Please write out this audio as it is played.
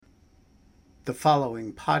The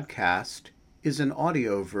following podcast is an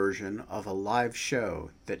audio version of a live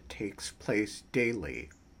show that takes place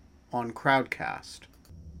daily on Crowdcast.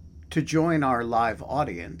 To join our live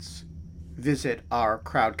audience, visit our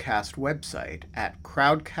Crowdcast website at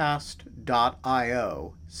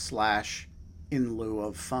crowdcast.io/in lieu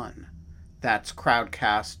of fun. That's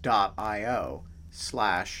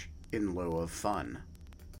crowdcast.io/in lieu of fun.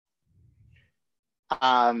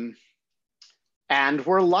 And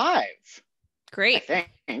we're live. Great. I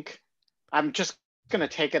think. I'm just going to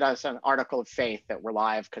take it as an article of faith that we're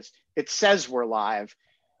live because it says we're live.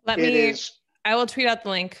 I will tweet out the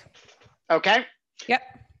link. Okay. Yep.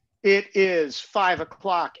 It is 5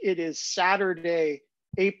 o'clock. It is Saturday,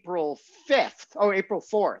 April 5th. Oh, April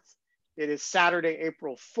 4th. It is Saturday,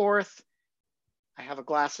 April 4th. I have a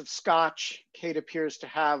glass of scotch. Kate appears to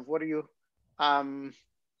have, what are you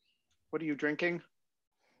drinking?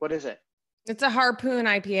 What is it? It's a Harpoon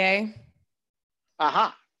IPA.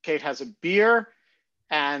 Aha. Kate has a beer,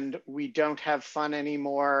 and we don't have fun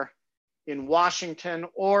anymore in Washington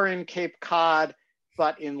or in Cape Cod,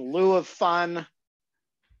 but in lieu of fun,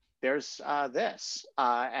 there's this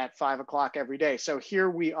at 5 o'clock every day. So here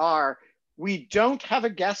we are. We don't have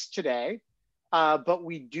a guest today, but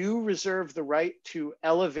we do reserve the right to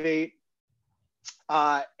elevate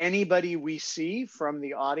anybody we see from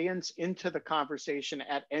the audience into the conversation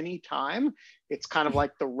at any time. It's kind of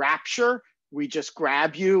like the rapture. We just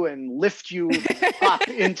grab you and lift you up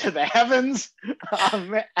into the heavens.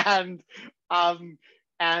 And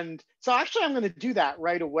so actually I'm going to do that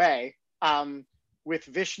right away with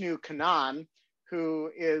Vishnu Kannan,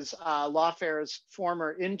 who is Lawfare's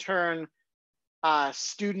former intern,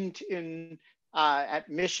 student at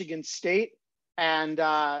Michigan State. And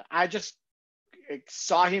I just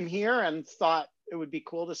saw him here and thought it would be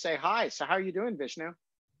cool to say hi. So how are you doing, Vishnu?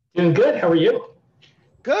 Doing good. How are you?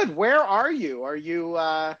 Good. Where are you? Are you,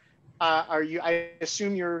 I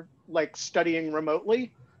assume you're like studying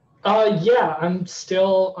remotely? Yeah, I'm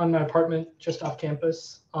still on my apartment just off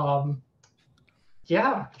campus.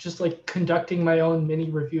 Yeah, just like conducting my own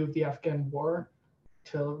mini review of the Afghan war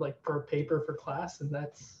for a paper for class. And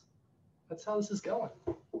that's how this is going.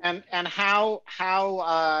 And how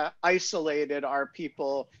isolated are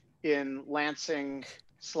people in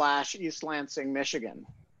Lansing/East Lansing, Michigan?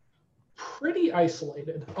 Pretty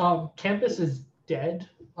isolated. Campus is dead,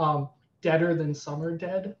 deader than some are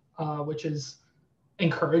dead, which is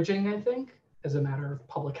encouraging, I think, as a matter of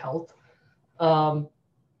public health.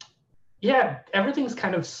 Yeah, everything's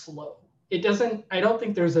kind of slow. I don't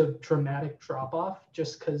think there's a dramatic drop off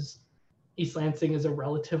just because East Lansing is a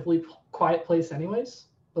relatively quiet place anyways,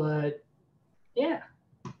 but yeah.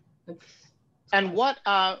 And what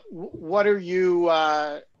are you,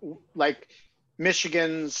 like,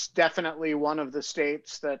 Michigan's definitely one of the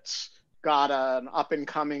states that's got an up and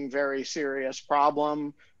coming, very serious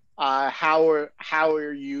problem. How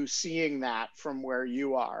are you seeing that from where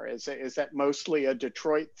you are? Is that mostly a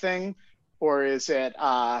Detroit thing, or is it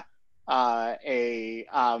or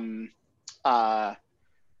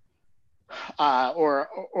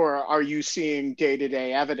are you seeing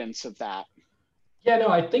day-to-day evidence of that? Yeah, no,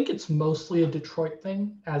 I think it's mostly a Detroit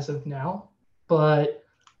thing as of now, but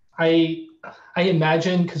I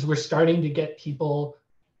imagine because we're starting to get people,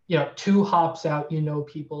 2 hops out,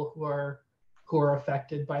 people who are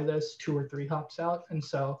affected by this, 2 or 3 hops out, and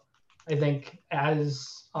so I think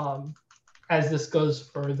as this goes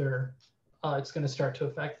further, it's going to start to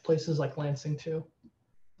affect places like Lansing too,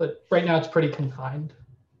 but right now it's pretty confined.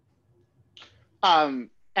 Are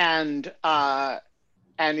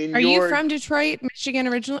you from Detroit, Michigan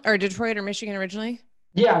originally, or Detroit or Michigan originally?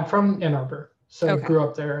 Yeah, I'm from Ann Arbor, so okay. I grew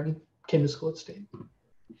up there and came to school at State.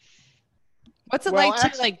 What's it like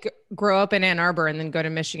to grow up in Ann Arbor and then go to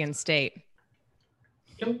Michigan State?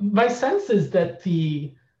 My sense is that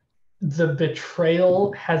the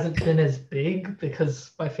betrayal hasn't been as big because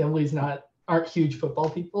my family's aren't huge football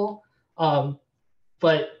people,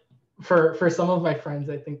 but for some of my friends,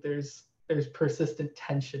 I think there's persistent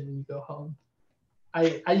tension when you go home.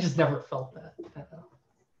 I just never felt that.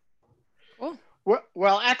 Cool.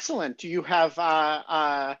 Well, excellent. Do you have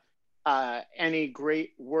any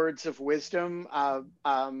great words of wisdom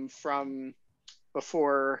from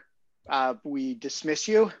before we dismiss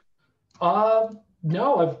you?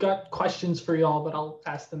 No, I've got questions for y'all, but I'll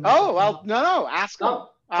ask them. Oh, well, no, ask them.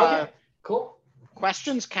 Oh, okay, cool.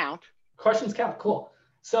 Questions count. Questions count, cool.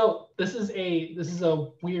 So this is a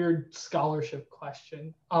weird scholarship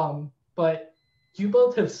question, but you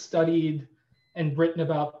both have studied and written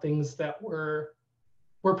about things that were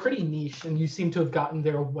pretty niche, and you seem to have gotten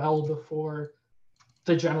there well before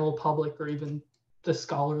the general public or even the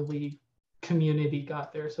scholarly community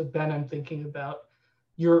got there. So Ben, I'm thinking about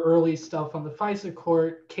your early stuff on the FISA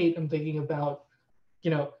court. Kate, I'm thinking about,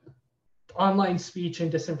 online speech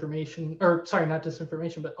and disinformation, or sorry, not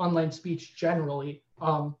disinformation, but online speech generally,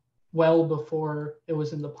 well before it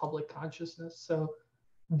was in the public consciousness. So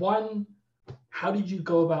one, how did you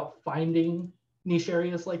go about finding niche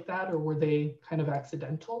areas like that, or were they kind of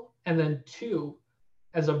accidental? And then two,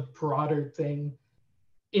 as a broader thing,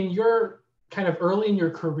 in your kind of early in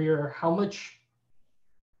your career, how much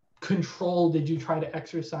control did you try to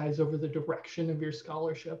exercise over the direction of your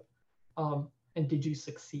scholarship? And did you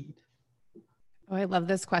succeed? Oh, I love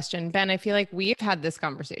this question. Ben, I feel like we've had this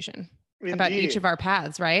conversation Indeed. About each of our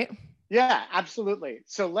paths, right? Yeah, absolutely.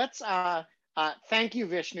 So let's thank you,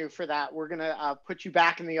 Vishnu, for that. We're going to put you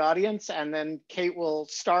back in the audience, and then Kate will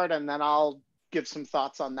start, and then I'll give some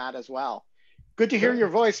thoughts on that as well. Good to hear your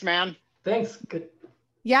voice, man. Thanks. Good.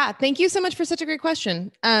 Yeah, thank you so much for such a great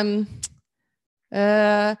question. Ben,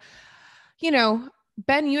 you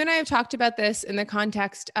and I have talked about this in the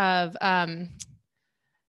context of,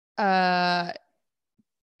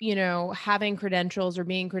 having credentials or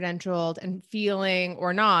being credentialed and feeling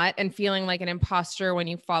or not, and feeling like an imposter when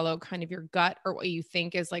you follow kind of your gut or what you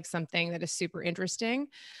think is like something that is super interesting.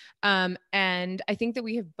 And I think that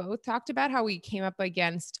we have both talked about how we came up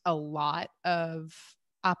against a lot of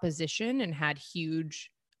opposition and had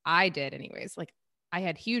I did anyways, like I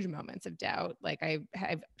had huge moments of doubt. Like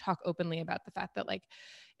I've talked openly about the fact that like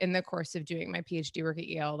in the course of doing my PhD work at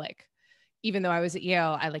Yale, like even though I was at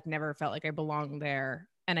Yale, I like never felt like I belonged there.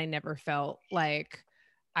 And I never felt like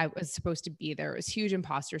I was supposed to be there. It was huge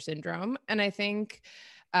imposter syndrome. And I think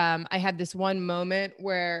I had this one moment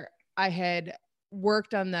where I had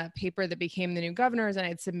worked on the paper that became the new governors, and I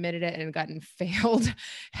had submitted it and had gotten failed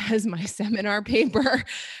as my seminar paper.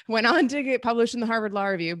 Went on to get published in the Harvard Law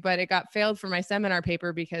Review, but it got failed for my seminar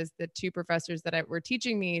paper because the two professors that were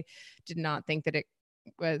teaching me did not think that it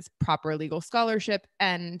was proper legal scholarship.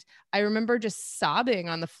 And I remember just sobbing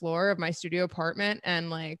on the floor of my studio apartment. And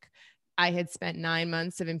like, I had spent 9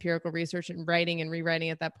 months of empirical research and writing and rewriting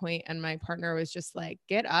at that point. And my partner was just like,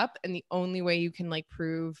 get up. And the only way you can like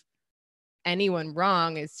prove anyone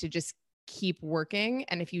wrong is to just keep working.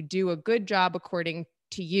 And if you do a good job according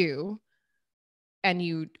to you, and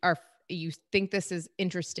you think this is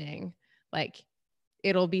interesting, like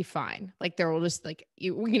it'll be fine. Like there will just like,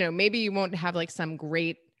 maybe you won't have like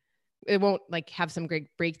it won't like have some great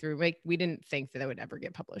breakthrough. Like we didn't think that it would ever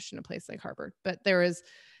get published in a place like Harvard, but there was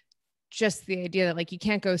just the idea that like, you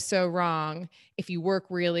can't go so wrong if you work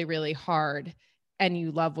really, really hard and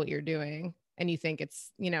you love what you're doing and you think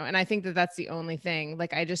it's, and I think that that's the only thing.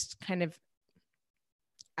 Like,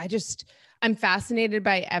 I'm fascinated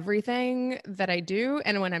by everything that I do.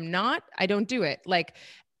 And when I'm not, I don't do it. Like,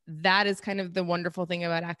 that is kind of the wonderful thing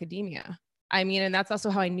about academia. I mean, and that's also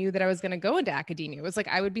how I knew that I was going to go into academia. It was like,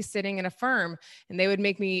 I would be sitting in a firm and they would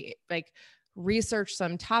make me like research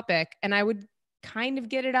some topic, and I would kind of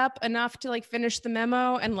get it up enough to like finish the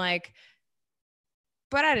memo and like,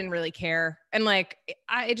 but I didn't really care. And like,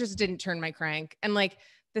 it just didn't turn my crank. And like,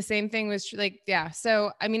 the same thing was like, yeah.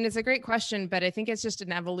 So, I mean, it's a great question, but I think it's just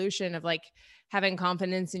an evolution of like having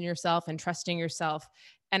confidence in yourself and trusting yourself.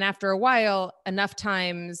 And after a while, enough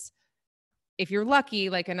times, if you're lucky,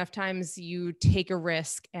 like enough times you take a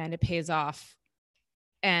risk and it pays off.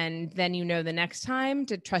 And then the next time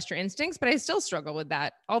to trust your instincts. But I still struggle with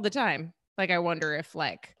that all the time. Like, I wonder if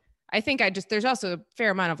like, there's also a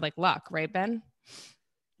fair amount of like luck, right, Ben?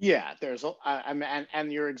 Yeah,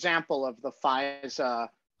 and your example of the FISA,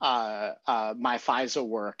 my FISA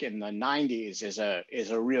work in the 90s is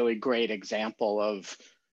a really great example of,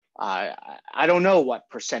 I don't know what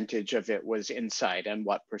percentage of it was insight and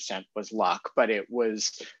what percent was luck, but it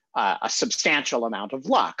was a substantial amount of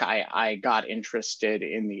luck. I got interested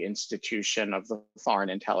in the institution of the Foreign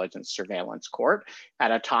Intelligence Surveillance Court at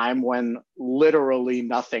a time when literally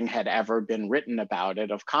nothing had ever been written about it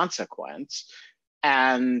of consequence.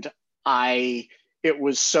 And it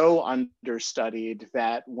was so understudied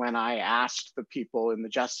that when I asked the people in the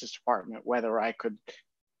Justice Department whether I could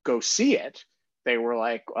go see it, they were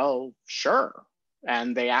like, well, sure.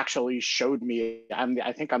 And they actually showed me,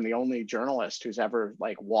 I think I'm the only journalist who's ever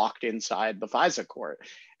like walked inside the FISA court.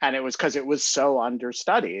 And it was because it was so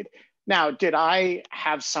understudied. Now, did I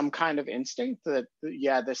have some kind of instinct that,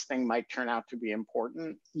 yeah, this thing might turn out to be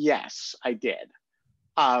important? Yes, I did.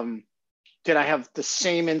 Did I have the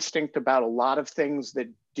same instinct about a lot of things that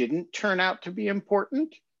didn't turn out to be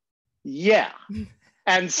important? Yeah.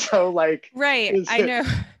 And so like, right, I know.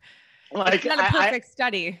 Like, it's not a perfect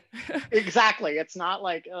study. Exactly. It's not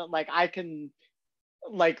like I can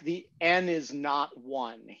like the N is not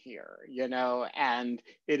one here, you know, and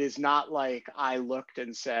it is not like I looked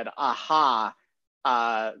and said, aha,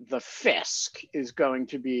 the fisc is going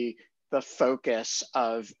to be the focus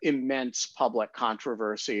of immense public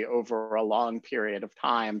controversy over a long period of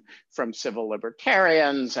time from civil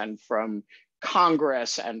libertarians and from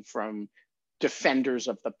Congress and from defenders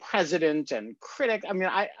of the president and critics. I mean,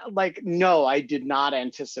 no, I did not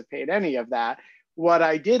anticipate any of that. What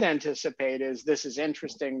I did anticipate is this is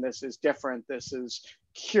interesting, this is different, this is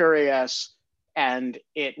curious, and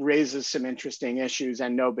it raises some interesting issues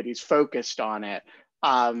and nobody's focused on it.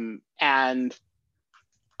 And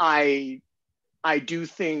I do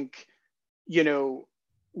think, you know,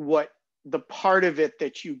 what the part of it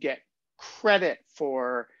that you get credit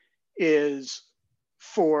for is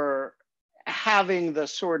for having the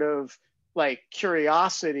sort of like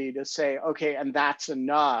curiosity to say, okay, and that's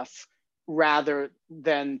enough, rather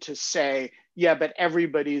than to say, yeah, but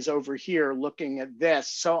everybody's over here looking at this,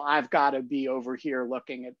 so I've got to be over here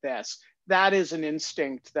looking at this. That is an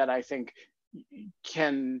instinct that I think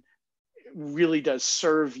really does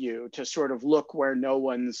serve you to sort of look where no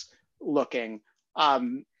one's looking.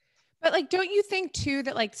 But like, don't you think too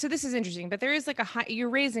that like, so this is interesting, but there is like you're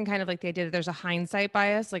raising kind of like the idea that there's a hindsight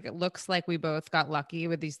bias. Like it looks like we both got lucky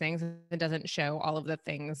with these things. It doesn't show all of the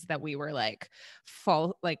things that we were like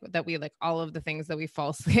all of the things that we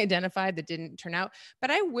falsely identified that didn't turn out. But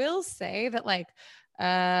I will say that like,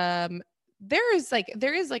 there is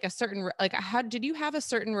like a certain, like, how did you have a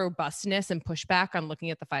certain robustness and pushback on looking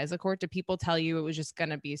at the FISA court? Did people tell you it was just going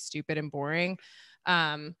to be stupid and boring?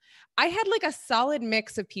 I had like a solid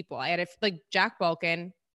mix of people. I had like Jack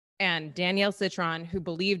Balkin and Danielle Citron who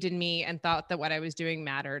believed in me and thought that what I was doing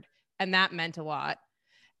mattered. And that meant a lot.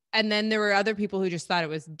 And then there were other people who just thought it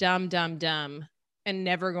was dumb and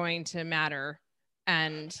never going to matter.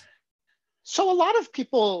 And so a lot of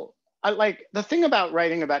people, like the thing about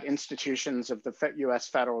writing about institutions of the US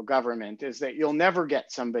federal government is that you'll never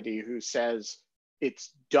get somebody who says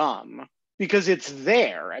it's dumb, because it's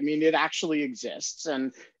there. I mean, it actually exists,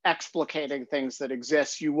 and explicating things that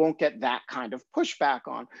exist, you won't get that kind of pushback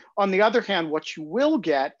on. On the other hand, what you will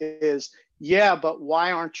get is, yeah, but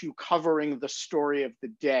why aren't you covering the story of the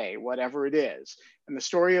day, whatever it is? And the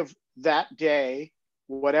story of that day,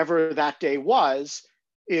 whatever that day was,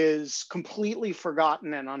 is completely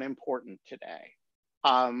forgotten and unimportant today.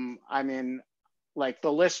 I mean, like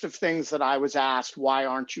the list of things that I was asked, why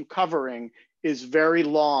aren't you covering, is very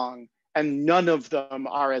long, and none of them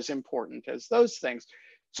are as important as those things.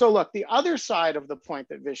 So look, the other side of the point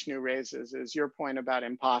that Vishnu raises is your point about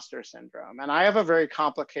imposter syndrome. And I have a very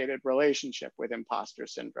complicated relationship with imposter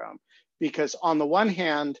syndrome, because on the one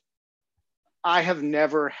hand, I have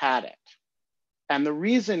never had it. And the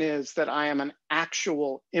reason is that I am an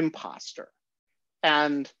actual imposter.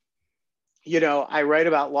 And, you know, I write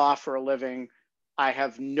about law for a living. I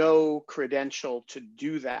have no credential to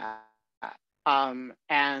do that.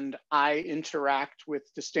 And I interact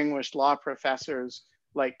with distinguished law professors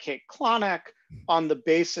like Kate Klonick on the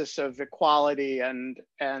basis of equality and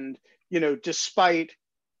you know, despite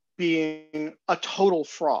being a total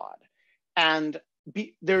fraud. And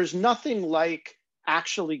there's nothing like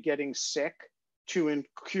actually getting sick to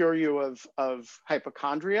cure you of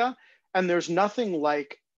hypochondria. And there's nothing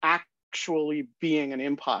like actually being an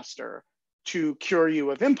imposter to cure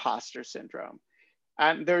you of imposter syndrome.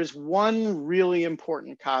 And there's one really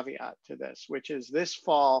important caveat to this, which is this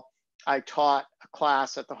fall, I taught a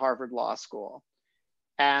class at the Harvard Law School.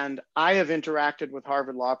 And I have interacted with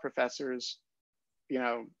Harvard law professors, you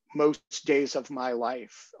know, most days of my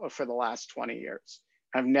life for the last 20 years.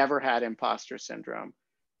 I've never had imposter syndrome.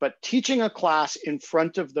 But teaching a class in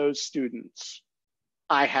front of those students,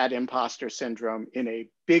 I had imposter syndrome in a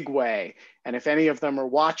big way. And if any of them are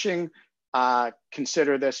watching,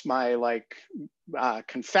 consider this my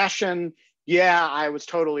confession. Yeah, I was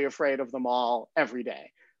totally afraid of them all every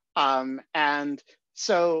day. And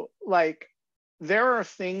so like, there are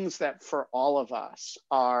things that for all of us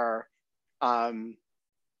are,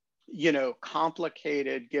 you know,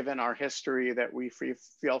 complicated given our history that we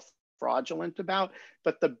feel fraudulent about.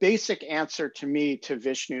 But the basic answer to me, to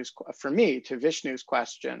Vishnu's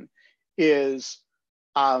question is,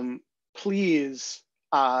 please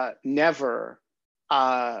never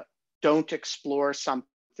don't explore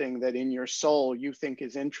something that in your soul you think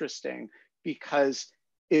is interesting, because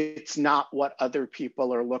it's not what other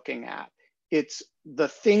people are looking at. It's the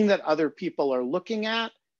thing that other people are looking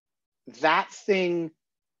at. That thing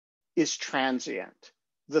is transient.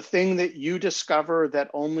 The thing that you discover that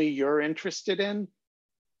only you're interested in,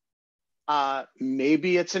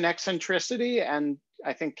 maybe it's an eccentricity, and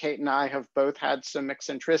I think Kate and I have both had some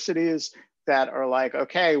eccentricities that are like,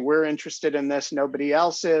 okay, we're interested in this, nobody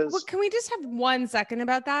else is. Well, can we just have 1 second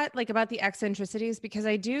about that, like about the eccentricities? Because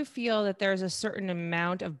I do feel that there's a certain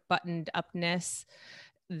amount of buttoned upness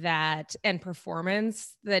that and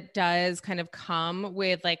performance that does kind of come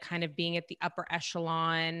with like kind of being at the upper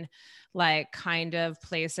echelon, like kind of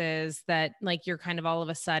places that like you're kind of all of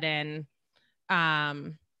a sudden, I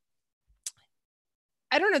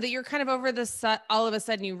don't know, that you're kind of over the all of a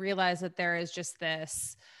sudden you realize that there is just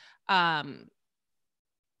this,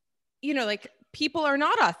 like people are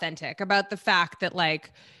not authentic about the fact that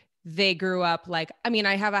like they grew up like, I mean,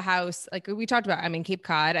 I have a house, like we talked about, I'm in Cape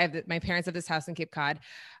Cod. My parents have this house in Cape Cod.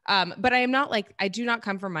 But I am not like, I do not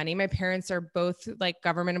come from money. My parents are both like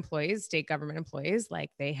government employees, state government employees.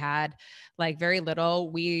 Like they had like very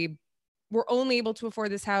little. We were only able to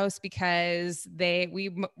afford this house because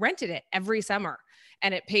we rented it every summer.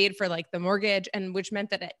 And it paid for like the mortgage, and which meant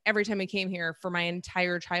that every time we came here for my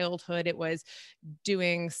entire childhood, it was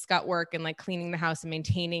doing scut work and like cleaning the house and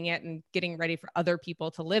maintaining it and getting ready for other people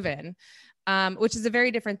to live in, which is a very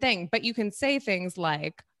different thing. But you can say things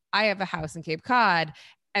like, I have a house in Cape Cod,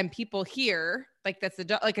 and people here, like that's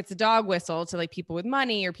it's a dog whistle to like people with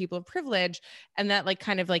money or people of privilege. And that like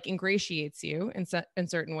kind of like ingratiates you in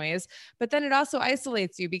certain ways. But then it also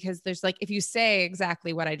isolates you because there's like, if you say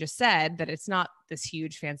exactly what I just said, that it's not this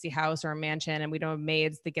huge fancy house or a mansion and we don't have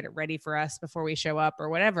maids that get it ready for us before we show up or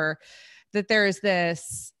whatever, that there's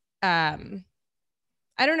this, I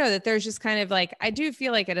don't know, that there's just kind of like, I do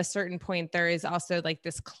feel like at a certain point, there is also like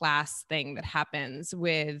this class thing that happens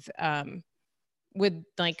with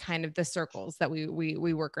like kind of the circles that we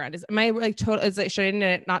work around. Am I like total? Is like, should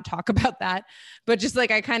I not talk about that? But just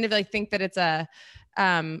like, I kind of like think that it's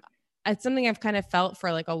it's something I've kind of felt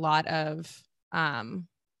for like a lot of the,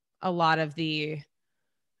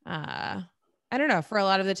 I don't know, for a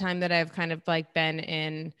lot of the time that I've kind of like been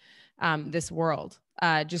in this world.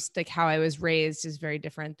 Just like how I was raised is very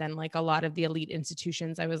different than like a lot of the elite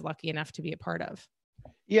institutions I was lucky enough to be a part of.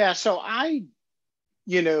 Yeah. So I,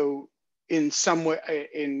 in some way,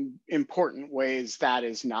 in important ways, that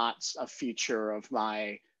is not a feature of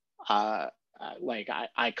my, I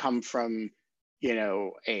come from, my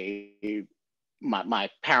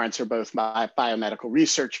parents are both biomedical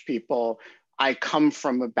research people. I come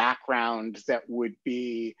from a background that would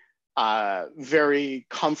be very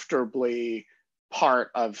comfortably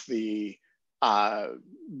part of the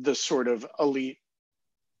sort of elite,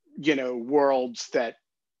 worlds that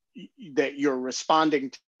you're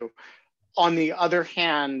responding to. On the other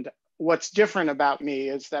hand, what's different about me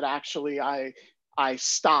is that actually I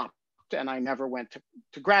stopped and I never went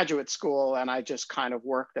to graduate school, and I just kind of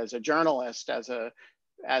worked as a journalist as a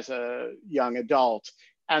young adult.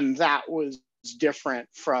 And that was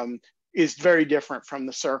very different from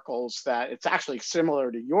the circles that it's actually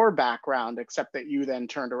similar to your background, except that you then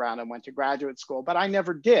turned around and went to graduate school, but I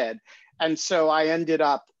never did. And so I ended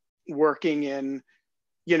up working in,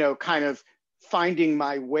 kind of finding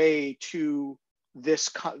my way to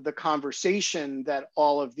the conversation that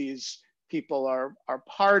all of these people are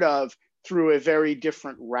part of through a very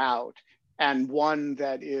different route, and one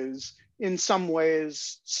that is in some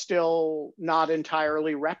ways still not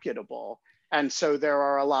entirely reputable. And so there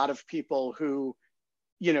are a lot of people who,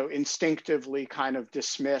 instinctively kind of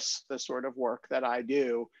dismiss the sort of work that I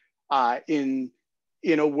do in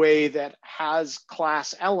a way that has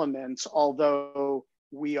class elements, although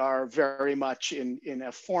we are very much in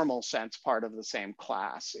a formal sense part of the same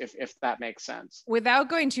class, if that makes sense. Without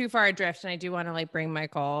going too far adrift, and I do want to like bring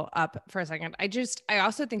Michael up for a second, I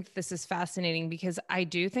also think that this is fascinating because I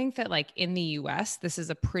do think that like in the US, this is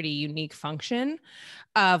a pretty unique function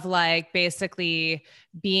of like basically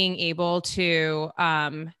being able to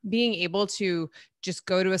just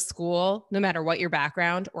go to a school, no matter what your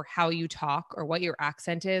background or how you talk or what your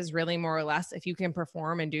accent is, really more or less, if you can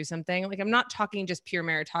perform and do something. Like, I'm not talking just pure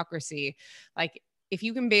meritocracy. Like, if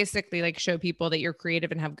you can basically like show people that you're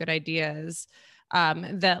creative and have good ideas,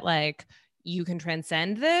 that like you can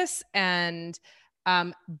transcend this, and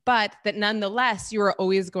but that nonetheless, you are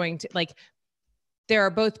always going to like, there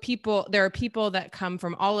are people that come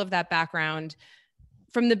from all of that background,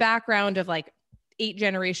 from the background of like 8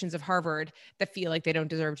 generations of Harvard, that feel like they don't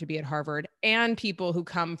deserve to be at Harvard, and people who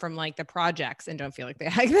come from like the projects and don't feel like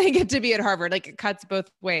they get to be at Harvard. Like, it cuts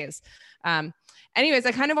both ways. Anyways,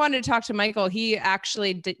 I kind of wanted to talk to Michael. He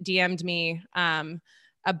actually DM'd me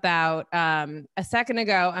about a second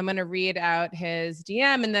ago. I'm going to read out his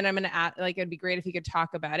DM, and then I'm going to add, like, it'd be great if he could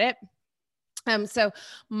talk about it. So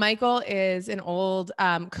Michael is an old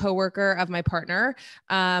coworker of my partner,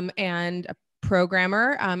 and a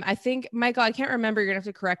programmer. I think, Michael, I can't remember. You're gonna have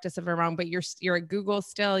to correct us if I'm wrong, but you're at Google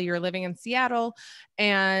still. You're living in Seattle,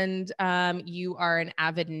 and you are an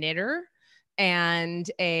avid knitter and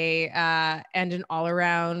an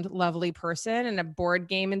all-around lovely person and a board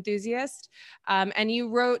game enthusiast. And you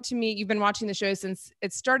wrote to me. You've been watching the show since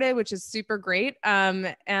it started, which is super great.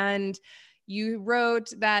 And you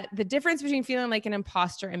wrote that the difference between feeling like an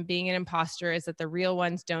imposter and being an imposter is that the real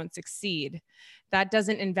ones don't succeed. That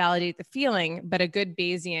doesn't invalidate the feeling, but a good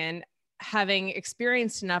Bayesian, having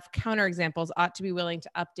experienced enough counterexamples, ought to be willing to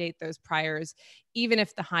update those priors, even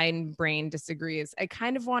if the hindbrain disagrees. I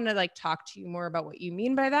kind of want to like talk to you more about what you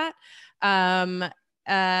mean by that.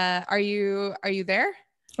 Are you there?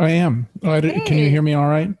 I am. Hey. Can you hear me all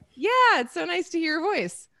right? Yeah, it's so nice to hear your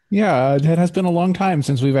voice. Yeah, it has been a long time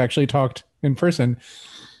since we've actually talked in person.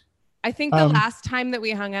 I think the last time that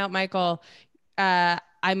we hung out, Michael,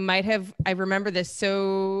 I remember this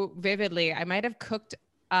so vividly. I might have cooked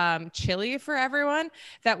chili for everyone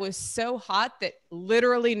that was so hot that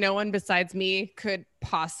literally no one besides me could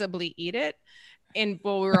possibly eat it. And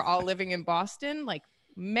we were all living in Boston, like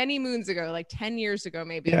many moons ago, like 10 years ago,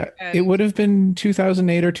 maybe. Yeah, it would have been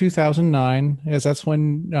 2008 or 2009, as that's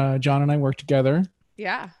when John and I worked together.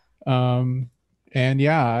 Yeah. And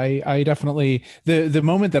yeah, I definitely, the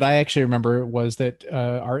moment that I actually remember was that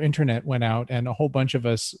our internet went out and a whole bunch of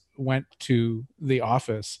us went to the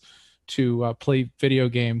office to play video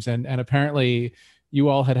games. And apparently you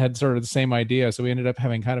all had sort of the same idea. So we ended up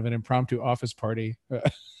having kind of an impromptu office party.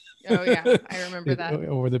 Oh yeah, I remember that.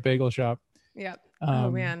 Over the bagel shop. Yep.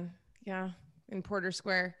 Oh man. Yeah. In Porter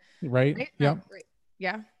Square. Right? Yeah. Yep. Right.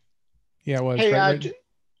 Yeah. Yeah, it was. Hey, right.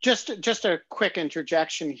 Just a quick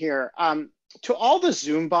interjection here. To all the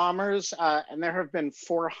Zoom bombers, and there have been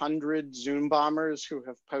 400 Zoom bombers who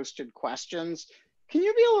have posted questions. Can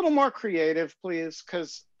you be a little more creative, please?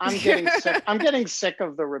 Because I'm getting sick. I'm getting sick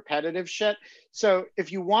of the repetitive shit. So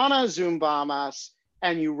if you want to Zoom bomb us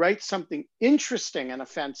and you write something interesting and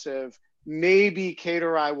offensive, maybe Kate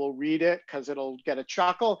or I will read it because it'll get a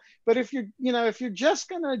chuckle. But if you're just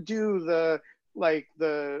gonna do the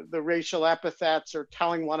racial epithets or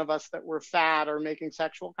telling one of us that we're fat or making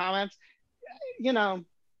sexual comments,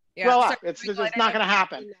 grow up. It's not going to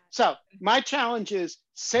happen. So my challenge is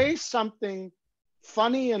say something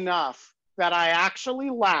funny enough that I actually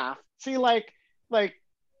laugh. See, like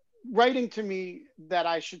writing to me that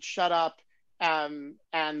I should shut up and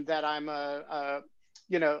that I'm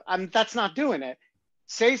that's not doing it.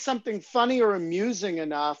 Say something funny or amusing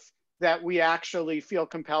enough that we actually feel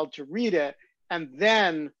compelled to read it, and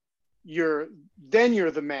then you're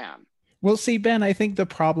the man. Well, see, Ben, I think the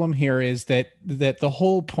problem here is that the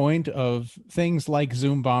whole point of things like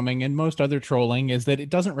Zoom bombing and most other trolling is that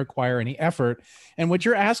it doesn't require any effort. And what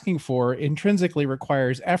you're asking for intrinsically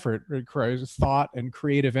requires effort, requires thought and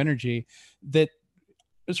creative energy that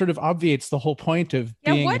sort of obviates the whole point of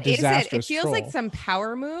being a disastrous troll. It feels like some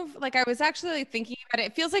power move. Like I was actually thinking about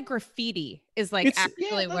it. It feels like graffiti is like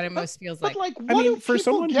actually what it most feels like. But like, what do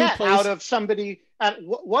people get out of somebody?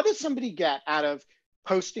 What does somebody get out of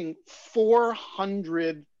posting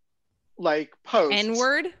 400 like posts?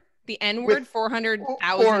 N-word? The N-word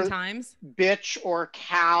 400,000 times? Bitch or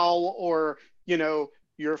cow or,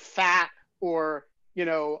 you're fat or,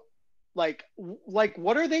 like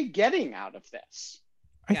what are they getting out of this?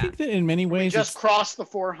 I think that in many ways, we just crossed the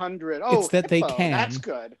 400. Oh, it's that they can. That's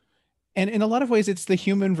good. And in a lot of ways, it's the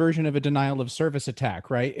human version of a denial of service attack,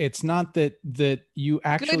 right? It's not that you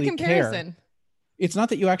actually care. It's not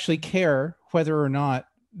that you actually care whether or not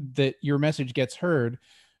that your message gets heard.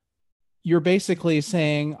 You're basically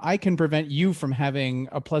saying, I can prevent you from having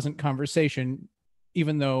a pleasant conversation,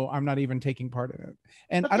 even though I'm not even taking part in it.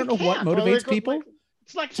 And I don't know what motivates people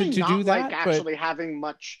to do that. Like actually having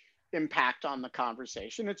much impact on the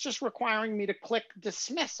conversation. It's just requiring me to click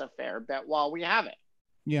dismiss a fair bit while we have it.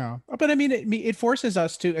 Yeah. But I mean, it forces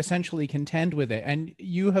us to essentially contend with it. And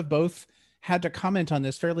you have both had to comment on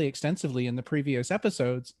this fairly extensively in the previous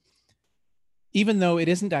episodes. Even though it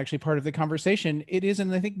isn't actually part of the conversation, it is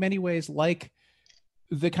in, I think, many ways like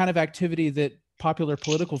the kind of activity that popular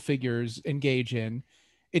political figures engage in.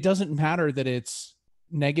 It doesn't matter that it's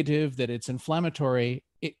negative, that it's inflammatory.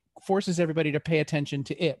 It forces everybody to pay attention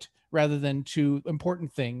to it rather than to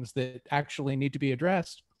important things that actually need to be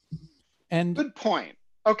addressed. And good point.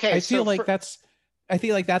 Okay. I feel like that's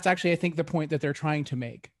actually, I think, the point that they're trying to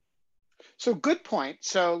make. So good point.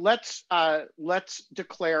 So let's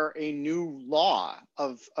declare a new law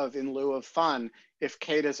of in lieu of fun. If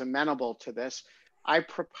Kate is amenable to this, I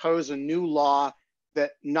propose a new law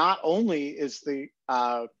that not only is the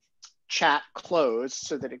chat closed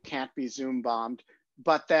so that it can't be Zoom bombed,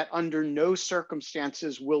 but that under no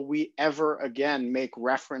circumstances will we ever again make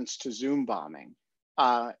reference to Zoom bombing.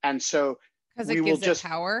 And so Because we it will gives just, it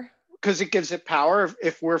power. because it gives it power.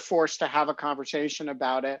 If we're forced to have a conversation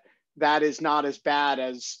about it, that is not as bad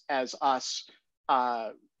as us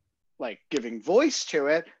like giving voice to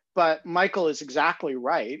it. But Michael is exactly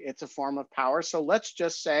right. It's a form of power. So let's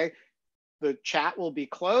just say the chat will be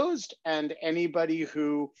closed, and anybody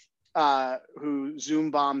who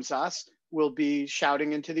Zoom bombs us will be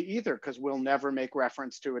shouting into the ether, because we'll never make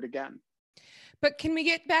reference to it again. But can we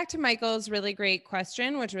get back to Michael's really great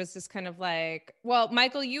question, which was just kind of like, well,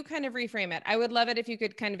 Michael, you kind of reframe it. I would love it if you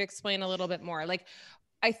could kind of explain a little bit more. Like,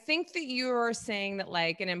 I think that you're saying that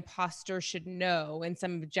like an imposter should know in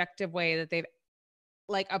some objective way that they've,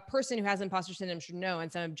 like a person who has imposter syndrome should know in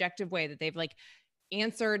some objective way that they've like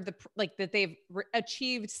answered the, like that they've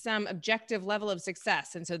achieved some objective level of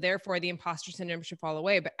success. And so therefore the imposter syndrome should fall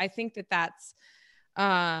away. But I think that that's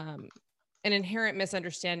an inherent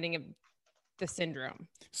misunderstanding of the syndrome.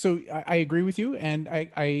 So I agree with you. And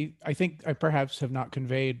I think I perhaps have not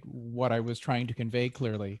conveyed what I was trying to convey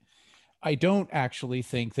clearly. I don't actually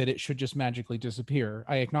think that it should just magically disappear.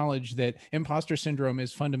 I acknowledge that imposter syndrome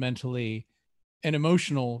is fundamentally an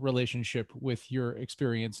emotional relationship with your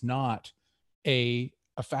experience, not a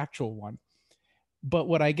factual one. But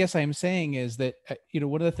what I guess I'm saying is that,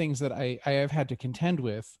 one of the things that I have had to contend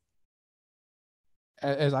with,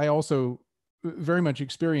 as I also very much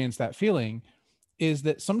experience that feeling, is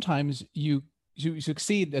that sometimes you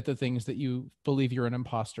succeed at the things that you believe you're an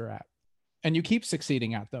imposter at, and you keep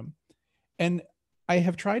succeeding at them. And I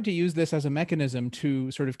have tried to use this as a mechanism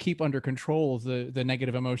to sort of keep under control the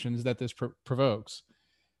negative emotions that this provokes.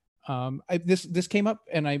 This came up,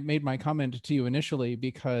 and I made my comment to you initially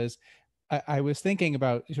because I was thinking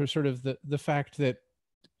about sort of the fact that,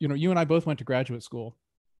 you and I both went to graduate school.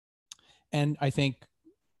 And I think,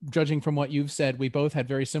 judging from what you've said, we both had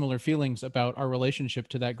very similar feelings about our relationship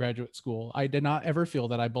to that graduate school. I did not ever feel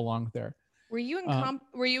that I belonged there. Were you in tell people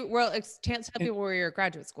where you were at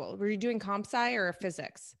graduate school. Were you doing comp sci or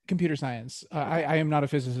physics? Computer science. I am not a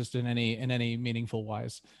physicist in any meaningful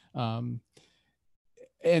wise.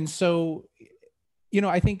 And so,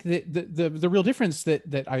 I think that the real difference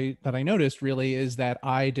that I noticed really is that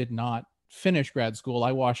I did not finish grad school.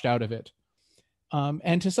 I washed out of it.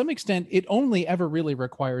 And to some extent, it only ever really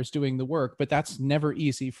requires doing the work, but that's never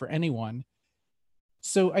easy for anyone.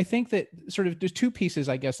 So I think that sort of there's two pieces,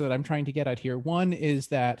 I guess, that I'm trying to get at here. One is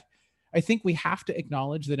that I think we have to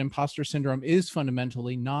acknowledge that imposter syndrome is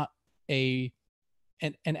fundamentally not an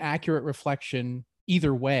accurate reflection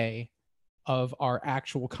either way of our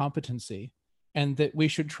actual competency, and that we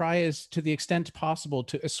should try, as to the extent possible,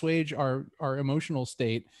 to assuage our emotional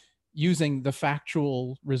state using the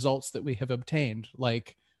factual results that we have obtained,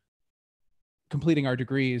 like completing our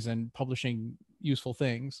degrees and publishing useful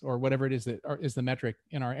things, or whatever it is that is the metric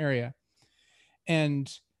in our area.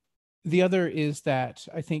 And the other is that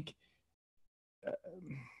I think,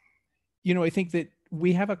 I think that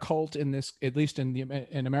we have a cult in this, at least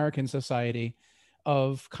in American society,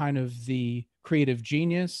 of kind of the creative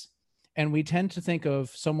genius. And we tend to think of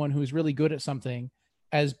someone who's really good at something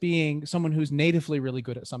as being someone who's natively really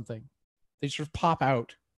good at something. They sort of pop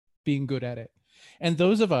out being good at it. And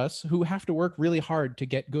those of us who have to work really hard to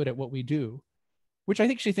get good at what we do, which I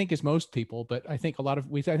actually think is most people, but I think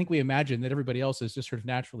I think we imagine that everybody else is just sort of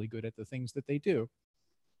naturally good at the things that they do.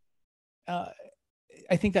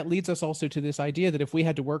 I think that leads us also to this idea that if we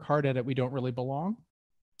had to work hard at it, we don't really belong.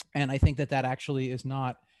 And I think that actually is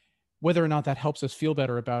not, whether or not that helps us feel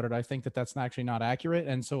better about it, I think that that's actually not accurate.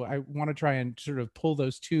 And so I want to try and sort of pull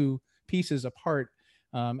those two pieces apart.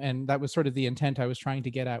 And that was sort of the intent I was trying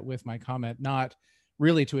to get at with my comment, not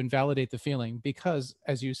really to invalidate the feeling, because,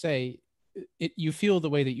 as you say, you feel the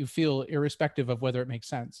way that you feel irrespective of whether it makes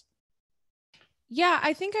sense. Yeah,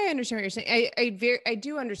 I think I understand what you're saying. I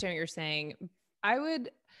do understand what you're saying.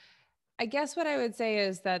 I guess what I would say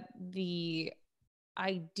is that the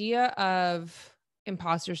idea of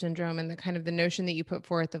imposter syndrome and the kind of the notion that you put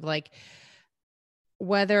forth of like,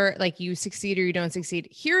 whether like you succeed or you don't succeed,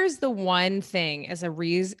 here's the one thing as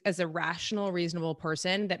a rational, reasonable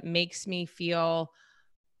person that makes me feel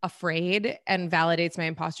afraid and validates my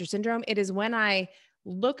imposter syndrome. It is when I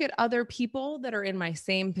look at other people that are in my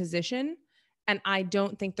same position and I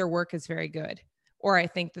don't think their work is very good, or I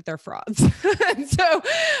think that they're frauds. So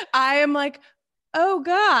I am like, oh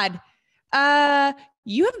God,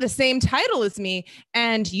 you have the same title as me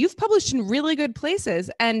and you've published in really good places.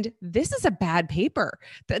 And this is a bad paper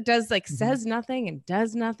that does like says nothing and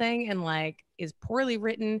does nothing and like is poorly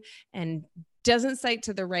written and doesn't cite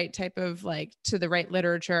to the right type of like to the right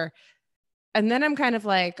literature. And then I'm kind of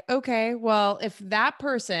like, okay, well, if that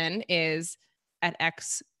person is at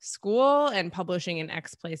X school and publishing in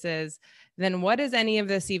X places, then what does any of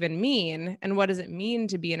this even mean? And what does it mean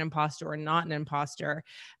to be an imposter or not an imposter?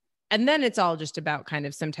 And then it's all just about kind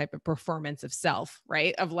of some type of performance of self,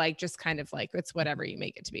 right? Of like, just kind of like, it's whatever you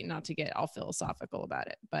make it to be, not to get all philosophical about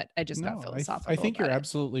it, but I just got No, philosophical. I think you're about it.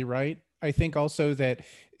 absolutely right. I think also that,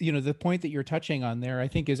 the point that you're touching on there, I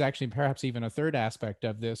think is actually perhaps even a third aspect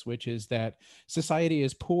of this, which is that society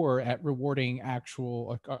is poor at rewarding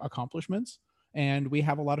actual accomplishments. And we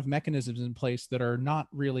have a lot of mechanisms in place that are not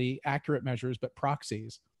really accurate measures, but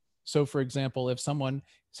proxies. So, for example, if someone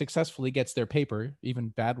successfully gets their paper, even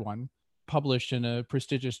bad one, published in a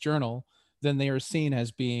prestigious journal, then they are seen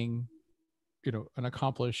as being, an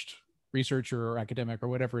accomplished researcher or academic or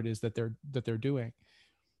whatever it is that they're doing.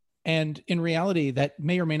 And in reality, that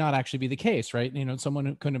may or may not actually be the case, right? Someone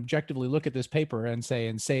who can objectively look at this paper and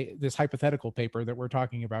say this hypothetical paper that we're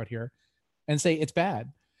talking about here and say it's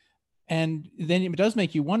bad. And then it does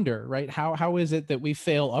make you wonder, right? How is it that we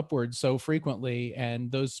fail upwards so frequently,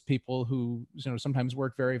 and those people who sometimes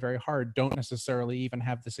work very, very hard don't necessarily even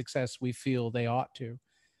have the success we feel they ought to?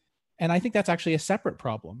 And I think that's actually a separate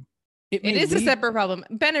problem. It is a separate problem.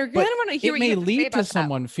 Ben, I want to hear it what may you have to say lead about to that.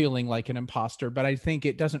 someone feeling like an imposter, but I think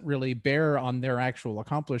it doesn't really bear on their actual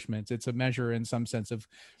accomplishments. It's a measure in some sense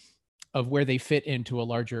of where they fit into a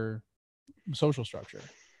larger social structure.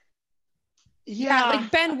 Yeah,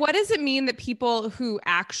 like Ben, what does it mean that people who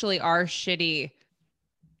actually are shitty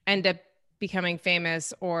end up becoming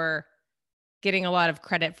famous or getting a lot of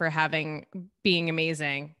credit for being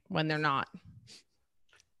amazing when they're not?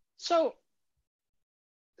 So,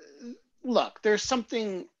 look, there's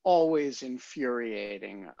something always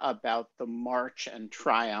infuriating about the march and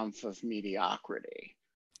triumph of mediocrity.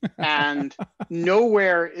 And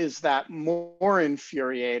nowhere is that more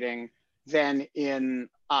infuriating than in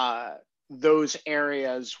those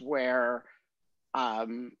areas where,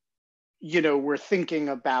 we're thinking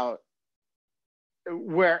about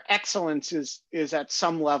where excellence is at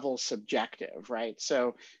some level subjective, right?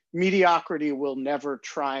 So mediocrity will never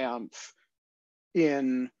triumph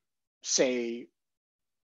in, say,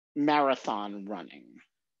 marathon running,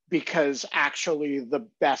 because actually the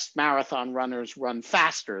best marathon runners run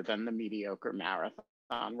faster than the mediocre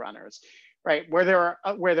marathon runners, right? Where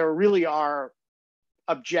there really are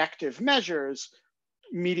objective measures,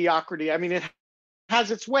 mediocrity, I mean, it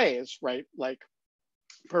has its ways, right? Like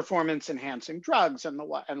performance enhancing drugs and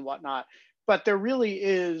whatnot, but there really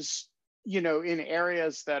is, in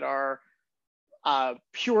areas that are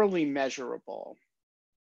purely measurable,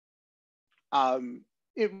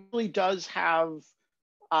 it really does have,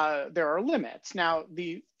 there are limits. Now,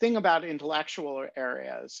 the thing about intellectual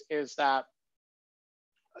areas is that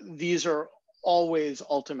these are always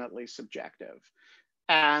ultimately subjective.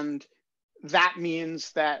 And that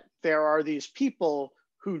means that there are these people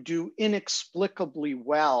who do inexplicably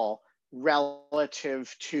well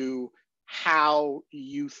relative to how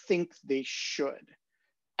you think they should.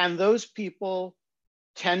 And those people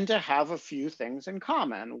tend to have a few things in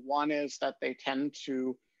common. One is that they tend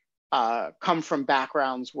to come from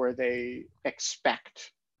backgrounds where they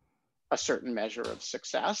expect a certain measure of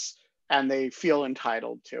success and they feel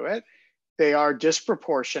entitled to it. They are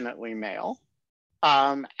disproportionately male.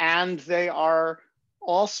 And they are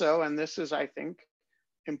also, and this is, I think,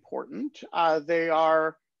 important, they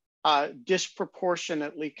are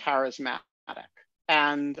disproportionately charismatic.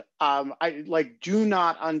 And I do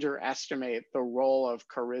not underestimate the role of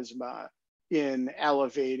charisma in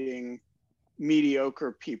elevating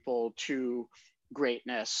mediocre people to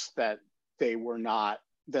greatness that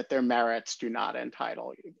their merits do not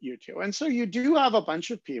entitle you to. And so you do have a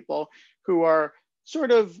bunch of people who are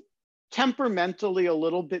sort of temperamentally a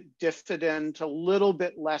little bit diffident, a little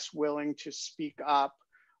bit less willing to speak up,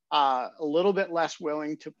 a little bit less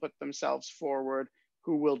willing to put themselves forward,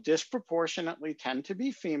 who will disproportionately tend to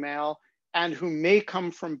be female, and who may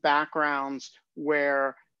come from backgrounds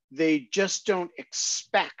where they just don't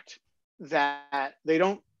expect that, they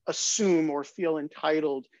don't assume or feel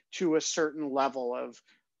entitled to a certain level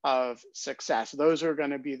of success. Those are going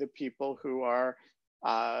to be the people who are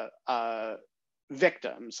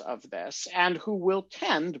victims of this, and who will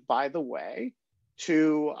tend, by the way,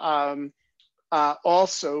 to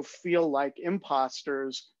also feel like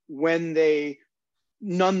imposters when they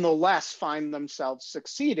nonetheless find themselves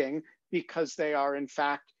succeeding, because they are in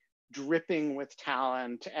fact dripping with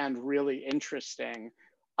talent and really interesting.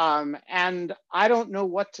 And I don't know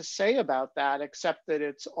what to say about that, except that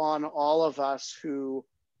it's on all of us who,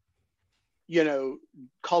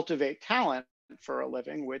 cultivate talent for a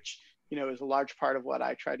living, which, is a large part of what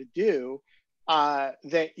I try to do,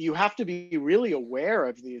 that you have to be really aware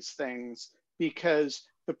of these things, because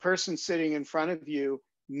the person sitting in front of you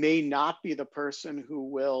may not be the person who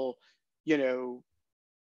will, you know,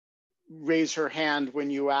 raise her hand when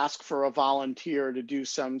you ask for a volunteer to do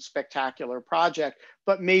some spectacular project,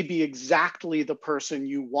 but may be exactly the person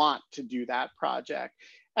you want to do that project.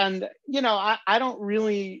 And, you know, I don't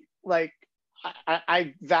really like,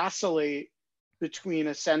 I vacillate between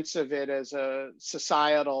a sense of it as a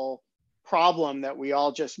societal problem that we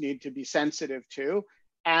all just need to be sensitive to,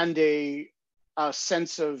 and a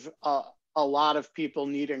sense of a lot of people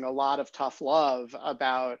needing a lot of tough love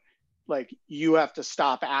about, like, you have to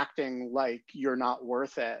stop acting like you're not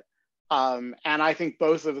worth it. And I think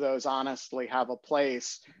both of those honestly have a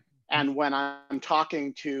place. And when I'm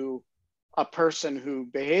talking to a person who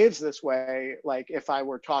behaves this way, like if I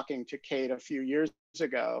were talking to Kate a few years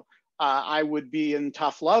ago, I would be in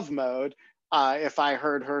tough love mode if I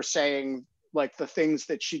heard her saying like the things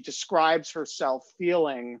that she describes herself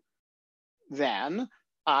feeling then.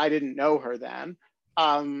 I didn't know her then.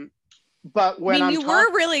 But when you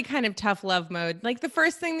were really kind of tough love mode. Like the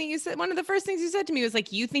first thing that you said, one of the first things you said to me was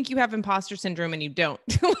like, you think you have imposter syndrome and you don't.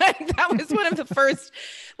 Like that was one of the first,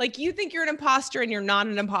 like, you think you're an imposter and you're not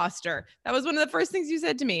an imposter. That was one of the first things you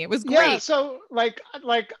said to me. It was great. Yeah, so like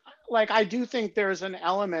I do think there's an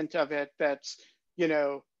element of it that's, you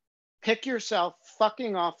know, pick yourself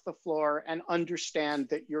fucking off the floor and understand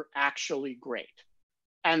that you're actually great.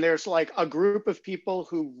 And there's like a group of people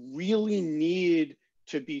who really need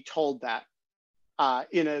to be told that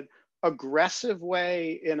in an aggressive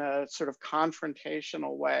way, in a sort of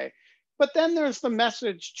confrontational way. But then there's the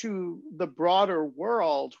message to the broader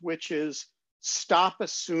world, which is stop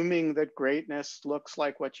assuming that greatness looks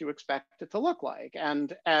like what you expect it to look like.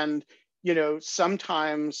 And you know,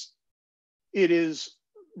 sometimes it is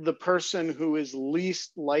the person who is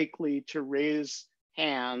least likely to raise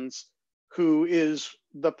hands who is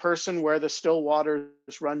the person where the still waters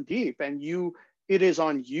run deep. And it is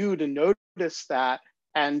on you to notice that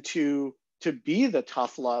and to be the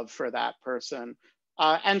tough love for that person.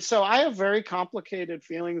 And so I have very complicated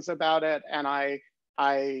feelings about it. And I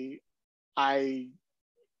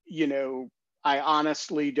you know, I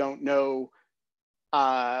honestly don't know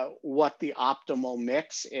what the optimal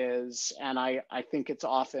mix is. And I think it's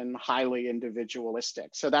often highly individualistic.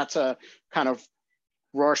 So that's a kind of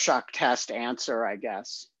Rorschach test answer, I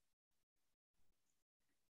guess.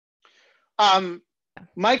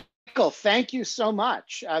 Michael, thank you so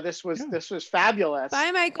much. This was fabulous.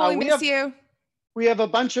 Bye, Michael. We miss you. We have a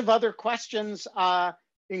bunch of other questions,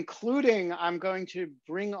 including I'm going to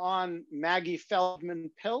bring on Maggie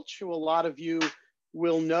Feldman-Pilch, who a lot of you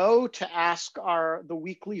will know, to ask the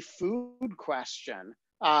weekly food question.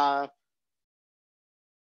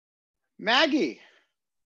 Maggie.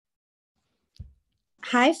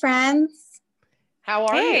 Hi, friends. How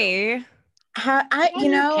are you?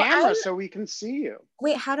 Camera so we can see you.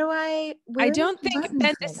 Wait, how do I? I don't think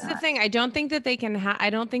that this is the thing. I don't think that they can. I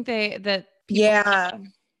don't think that people have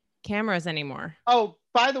cameras anymore. Oh,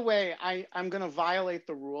 by the way, I'm going to violate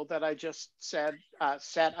the rule that I just set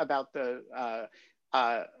about the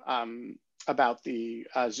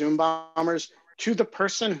Zoom bombers. To the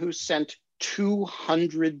person who sent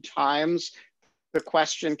 200 times the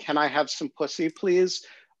question, "Can I have some pussy, please?"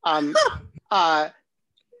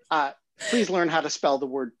 Please learn how to spell the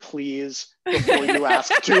word please before you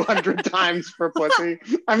ask 200 times for pussy.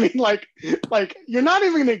 I mean, like you're not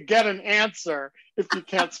even going to get an answer if you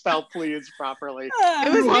can't spell please properly.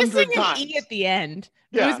 It was missing an E at the end.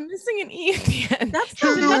 Yeah. It was missing an E at the end. That's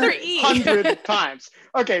another E. 200 times.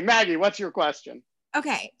 Okay, Maggie, what's your question?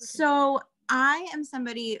 Okay, so I am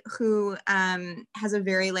somebody who has a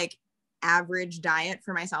very like average diet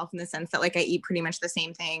for myself, in the sense that like I eat pretty much the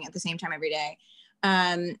same thing at the same time every day.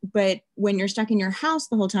 But when you're stuck in your house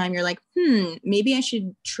the whole time, you're like, maybe I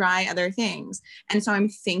should try other things. And so I'm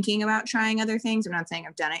thinking about trying other things. I'm not saying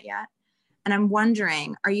I've done it yet. And I'm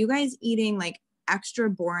wondering, are you guys eating like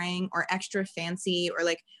extra boring or extra fancy, or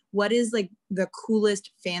like what is like the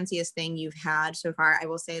coolest, fanciest thing you've had so far? I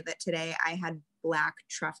will say that today I had black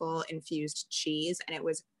truffle infused cheese and it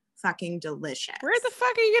was fucking delicious. Where the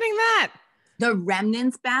fuck are you getting that? The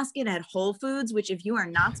Remnants basket at Whole Foods, which if you are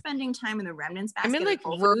not spending time in the Remnants basket, I'm in like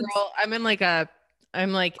rural.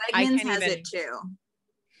 Wegmans has it too.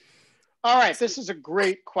 All right, this is a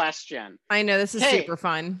great question. I know, this is super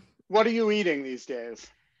fun. What are you eating these days?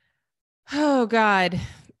 Oh God,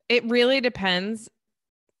 it really depends.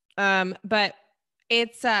 But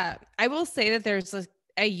it's I will say that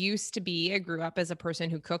I grew up as a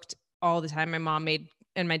person who cooked all the time. My mom made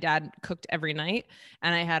and my dad cooked every night,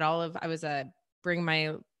 and I had bring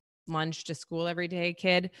my lunch to school every day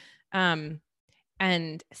kid. And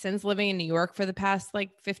since living in New York for the past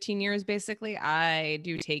like 15 years, basically, I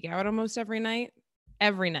do takeout almost every night.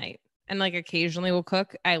 And like occasionally we'll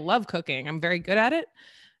cook. I love cooking. I'm very good at it.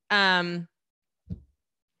 And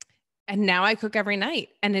now I cook every night.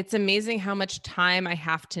 And it's amazing how much time I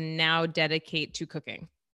have to now dedicate to cooking.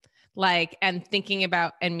 Like, and thinking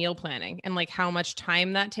about and meal planning and like how much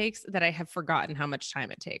time that takes, that I have forgotten how much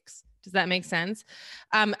time it takes. Does that make sense?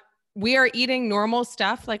 We are eating normal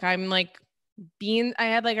stuff. Like I'm like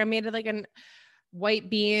I made it like a white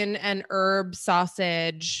bean and herb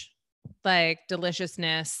sausage, like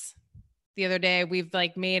deliciousness. The other day we've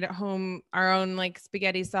like made at home our own like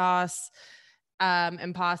spaghetti sauce,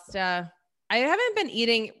 and pasta. I haven't been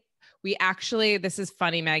eating. This is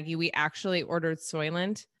funny, Maggie. We actually ordered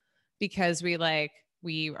Soylent because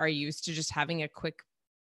we are used to just having a quick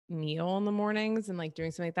meal in the mornings and like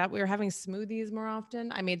doing something like that. We were having smoothies more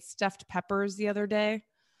often. I made stuffed peppers the other day.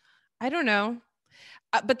 I don't know.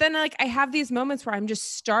 But then like I have these moments where I'm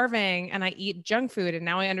just starving and I eat junk food. And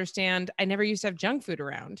now I understand I never used to have junk food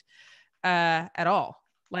around at all.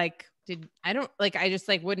 Like I just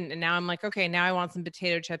like wouldn't. And now I'm like, okay, now I want some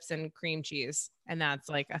potato chips and cream cheese. And that's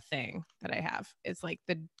like a thing that I have. It's like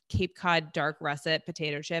the Cape Cod dark russet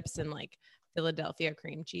potato chips and like Philadelphia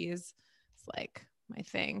cream cheese. It's like my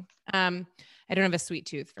thing. I don't have a sweet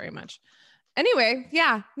tooth very much. Anyway,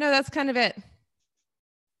 yeah, no, that's kind of it.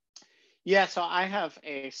 Yeah, so I have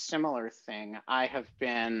a similar thing. I have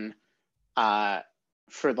been,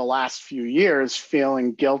 for the last few years,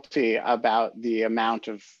 feeling guilty about the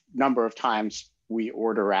number of times we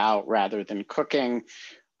order out rather than cooking,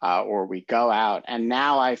 or we go out. And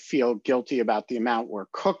now I feel guilty about the amount we're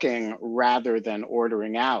cooking rather than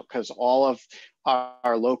ordering out, because all of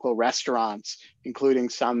our local restaurants, including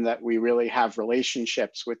some that we really have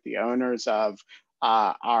relationships with the owners of,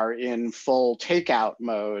 are in full takeout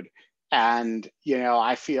mode. And,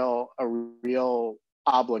 I feel a real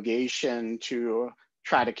obligation to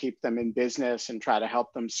try to keep them in business and try to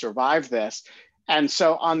help them survive this. And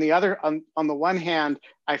so on the one hand,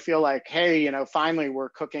 I feel like, hey, finally we're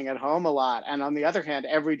cooking at home a lot. And on the other hand,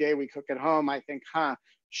 every day we cook at home, I think,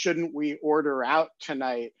 shouldn't we order out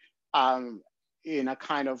tonight, in a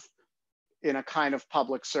kind of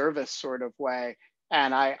public service sort of way?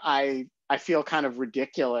 And I feel kind of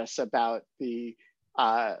ridiculous about the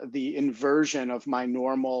inversion of my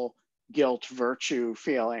normal guilt virtue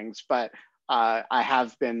feelings, but I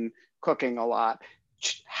have been cooking a lot.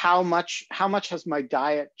 How much has my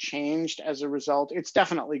diet changed as a result? It's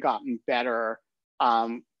definitely gotten better,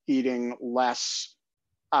 eating less,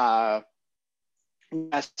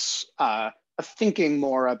 thinking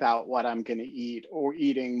more about what I'm going to eat, or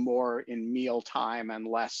eating more in mealtime and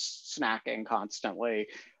less snacking constantly.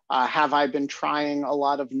 Have I been trying a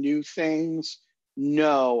lot of new things?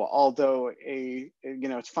 No, although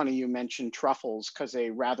it's funny you mentioned truffles, because a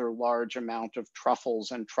rather large amount of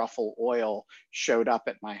truffles and truffle oil showed up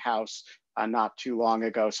at my house not too long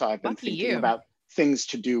ago. So I've been thinking about things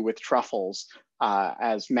to do with truffles,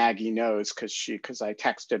 as Maggie knows, because I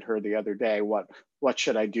texted her the other day, what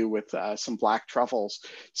should I do with some black truffles?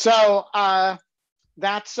 So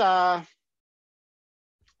that's what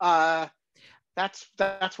I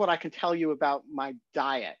can tell you about my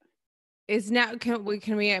diet. Can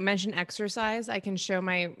we mention exercise? I can show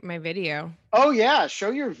my video. Oh yeah,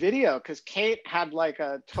 show your video, because Kate had like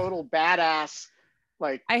a total badass,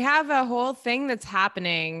 like, I have a whole thing that's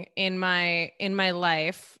happening in my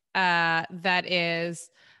life that is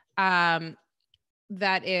kind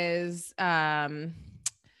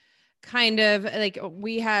of like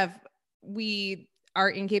we are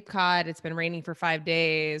in Cape Cod. It's been raining for 5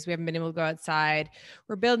 days. We haven't been able to go outside.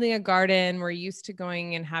 We're building a garden. We're used to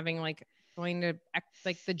going and having going to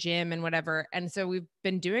like the gym and whatever. And so we've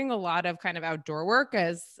been doing a lot of kind of outdoor work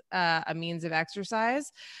as a means of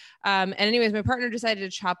exercise. And anyways, my partner decided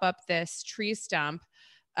to chop up this tree stump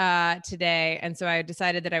today. And so I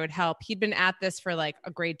decided that I would help. He'd been at this for like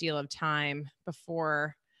a great deal of time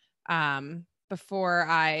before I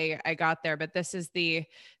got there, but this is the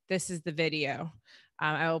video.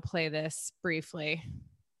 I will play this briefly.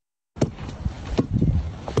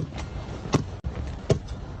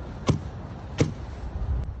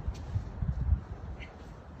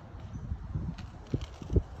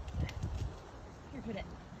 Here, put it.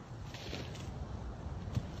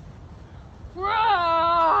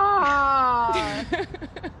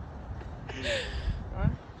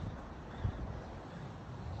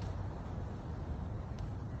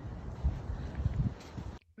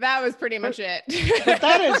 That was pretty much it. But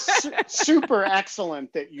that is super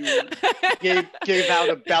excellent that you gave out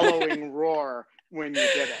a bellowing roar when you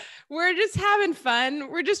did it? We're just having fun.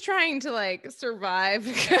 We're just trying to like survive.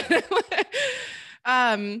 It's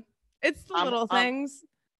the little things.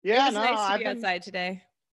 Yeah, it was no, nice to be outside today.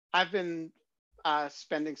 I've been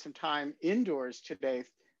spending some time indoors today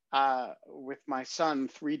with my son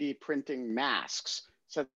 3D printing masks.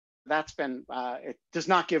 So that's been, it does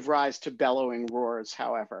not give rise to bellowing roars,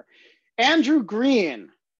 however. Andrew Green,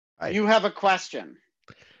 you have a question.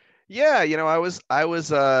 Yeah, I was,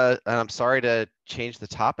 and I'm sorry to change the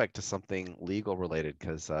topic to something legal related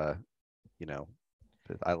because,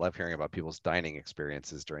 I love hearing about people's dining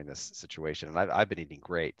experiences during this situation, and I've been eating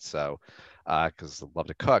great, so because I love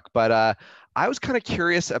to cook. But I was kind of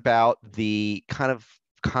curious about the kind of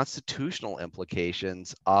constitutional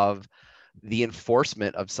implications of the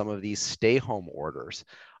enforcement of some of these stay-home orders,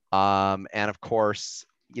 and of course,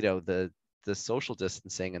 the social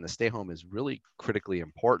distancing and the stay home is really critically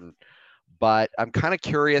important. But I'm kind of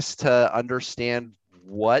curious to understand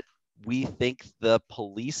what we think the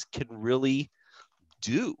police can really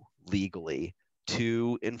do legally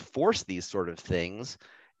to enforce these sort of things,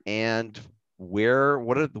 and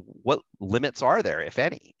what limits are there, if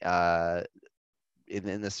any,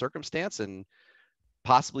 in this circumstance, and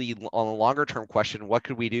possibly on a longer term question, what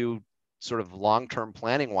could we do sort of long-term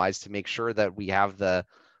planning wise to make sure that we have the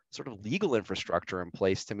sort of legal infrastructure in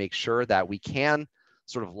place to make sure that we can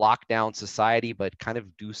sort of lock down society, but kind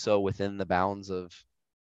of do so within the bounds of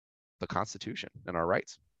the Constitution and our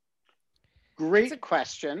rights? Great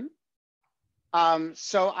question.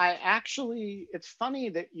 So it's funny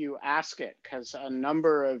that you ask it, because a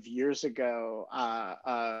number of years ago,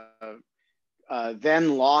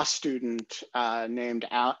 then law student named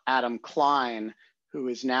Adam Klein, who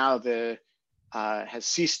is now has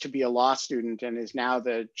ceased to be a law student and is now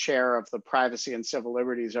the chair of the Privacy and Civil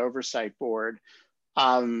Liberties Oversight Board.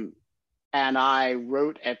 And I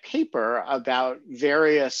wrote a paper about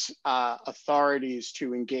various authorities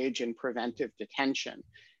to engage in preventive detention.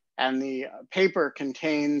 And the paper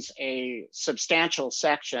contains a substantial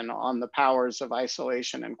section on the powers of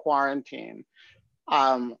isolation and quarantine,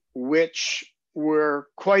 which were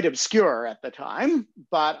quite obscure at the time,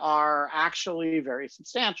 but are actually very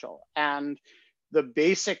substantial. And the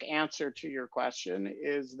basic answer to your question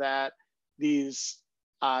is that these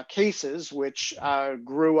cases, which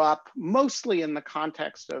grew up mostly in the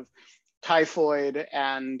context of typhoid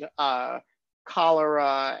and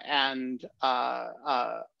cholera and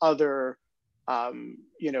other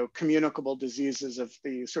communicable diseases of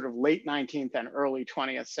the sort of late 19th and early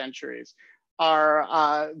 20th centuries,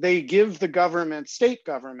 they give the government, state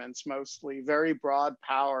governments mostly, very broad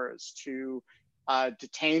powers to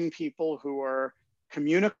detain people who are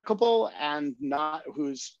communicable and not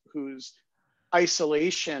whose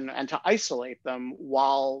isolation, and to isolate them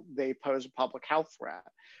while they pose a public health threat.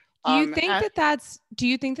 Do you think that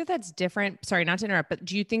that's different? Sorry, not to interrupt, but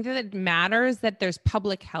do you think that it matters that there's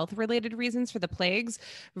public health related reasons for the plagues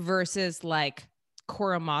versus like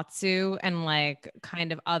Korematsu and like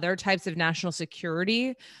kind of other types of national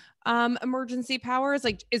security emergency powers?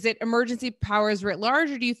 Like, is it emergency powers writ large,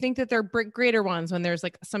 or do you think that they're greater ones when there's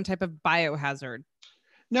like some type of biohazard?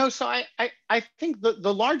 No, so I think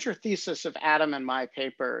the larger thesis of Adam and my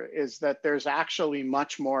paper is that there's actually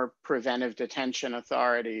much more preventive detention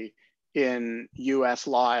authority in US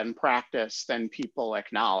law and practice than people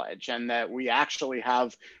acknowledge, and that we actually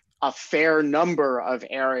have a fair number of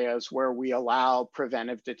areas where we allow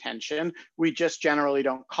preventive detention. We just generally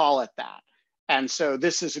don't call it that. And so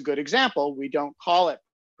this is a good example. We don't call it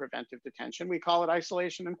preventive detention. We call it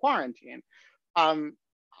isolation and quarantine.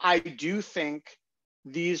 I do think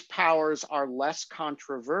these powers are less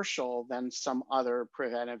controversial than some other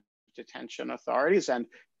preventive detention authorities and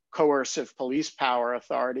coercive police power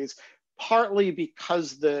authorities, partly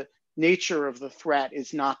because the nature of the threat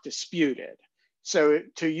is not disputed. So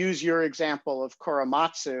to use your example of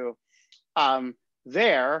Korematsu,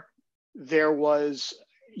 there was,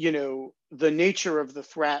 the nature of the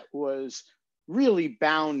threat was really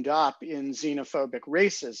bound up in xenophobic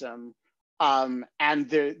racism. And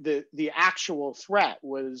the actual threat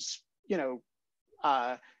was,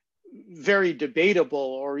 very debatable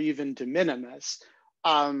or even de minimis.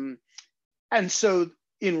 And so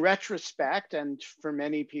in retrospect, and for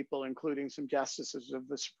many people, including some justices of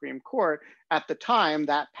the Supreme Court at the time,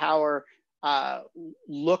 that power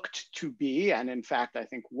looked to be, and in fact, I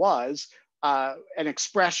think was, an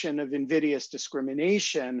expression of invidious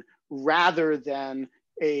discrimination rather than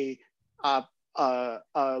a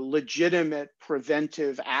legitimate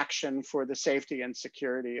preventive action for the safety and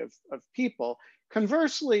security of people.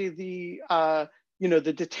 Conversely, the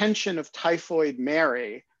detention of Typhoid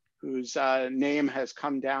Mary, whose name has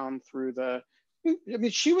come down through the I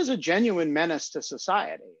mean, she was a genuine menace to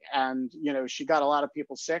society, and she got a lot of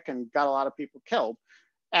people sick and got a lot of people killed.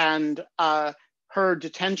 And her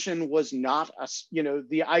detention was not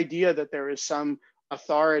the idea that there is some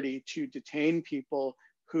authority to detain people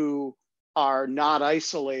who are not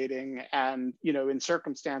isolating and in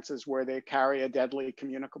circumstances where they carry a deadly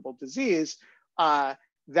communicable disease.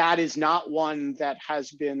 That is not one that has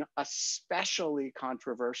been especially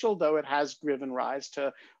controversial, though it has given rise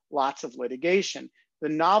to lots of litigation. The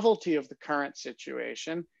novelty of the current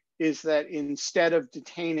situation is that instead of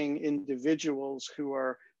detaining individuals who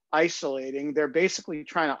are isolating, they're basically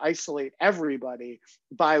trying to isolate everybody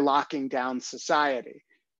by locking down society.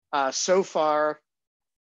 So far,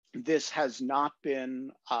 this has not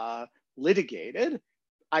been litigated,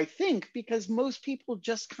 I think, because most people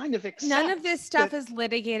just kind of accept. None of this stuff is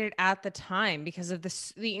litigated at the time because of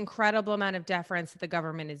the incredible amount of deference that the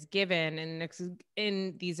government is given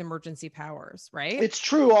in these emergency powers, right? It's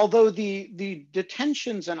true, although the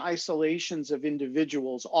detentions and isolations of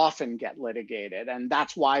individuals often get litigated, and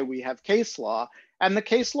that's why we have case law. And the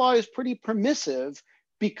case law is pretty permissive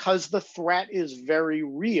because the threat is very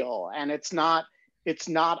real, and it's not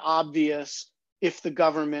obvious if the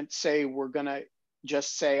government say we're going to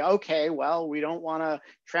just say, okay, well, we don't want to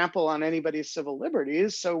trample on anybody's civil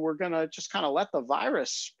liberties, so we're going to just kind of let the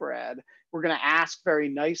virus spread. We're going to ask very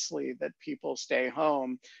nicely that people stay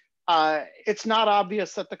home. It's not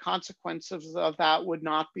obvious that the consequences of that would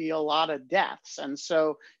not be a lot of deaths. And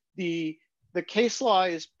so the case law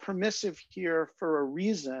is permissive here for a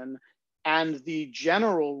reason. And the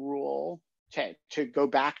general rule, to go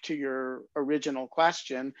back to your original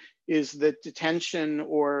question, is that detention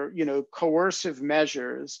or coercive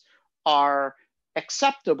measures are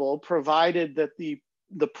acceptable provided that the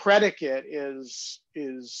predicate is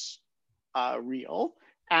real,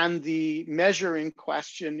 and the measure in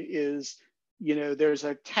question is there's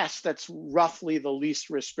a test that's roughly the least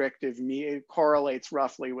restrictive mean. It correlates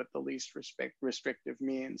roughly with the least restrictive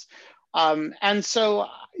means. And so,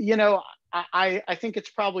 I think it's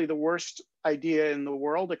probably the worst idea in the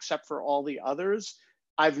world, except for all the others.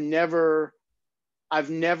 I've never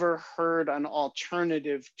heard an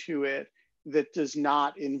alternative to it that does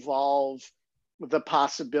not involve the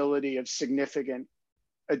possibility of significant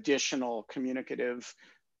additional communicative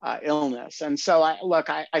illness. And so I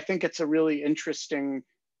think it's a really interesting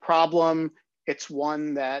problem. It's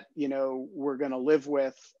one that, we're going to live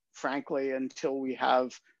with, frankly, until we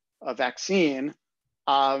have a vaccine.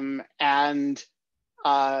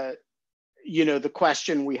 The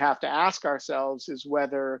question we have to ask ourselves is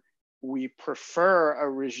whether we prefer a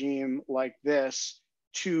regime like this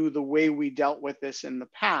to the way we dealt with this in the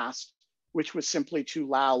past, which was simply to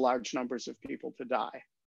allow large numbers of people to die.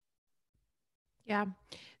 Yeah.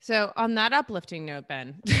 So on that uplifting note,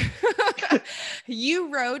 Ben,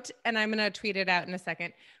 you wrote, and I'm going to tweet it out in a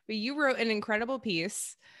second, but you wrote an incredible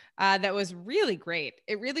piece that was really great.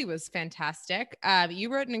 It really was fantastic.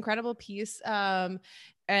 You wrote an incredible piece for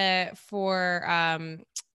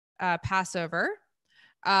Passover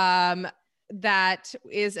that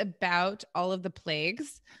is about all of the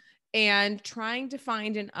plagues and trying to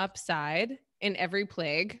find an upside in every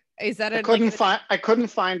plague. Is that I couldn't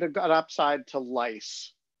find an upside to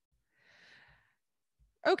lice.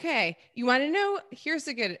 Okay, you want to know? Here's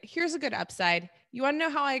a good upside. You want to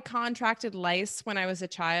know how I contracted lice when I was a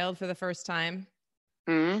child for the first time?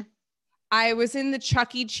 Mm-hmm. I was in the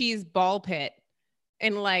Chuck E. Cheese ball pit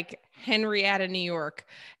in Henrietta, New York.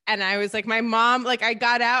 And I was my mom, I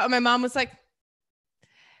got out and my mom was like,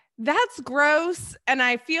 that's gross. And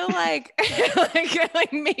I feel like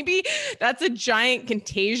maybe that's a giant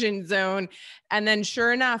contagion zone. And then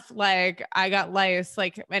sure enough, I got lice,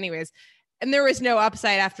 anyways. And there was no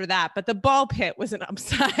upside after that, but the ball pit was an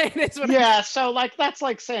upside. So that's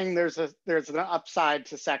like saying there's an upside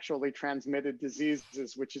to sexually transmitted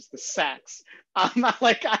diseases, which is the sex. I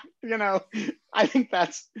think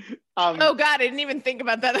that's. Oh God, I didn't even think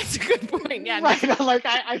about that. That's a good point. Yeah. Right.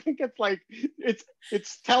 I think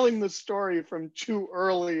it's telling the story from too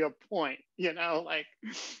early a point.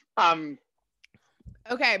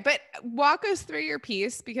 Okay, but walk us through your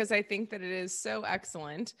piece because I think that it is so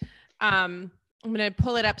excellent. I'm going to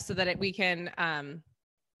pull it up so that we can talk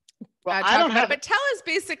about it. But tell us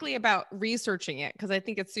basically about researching it because I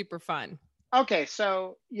think it's super fun. Okay,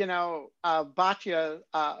 so, Batya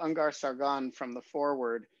Ungar Sargon from The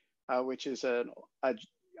Forward, which is a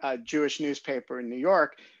Jewish newspaper in New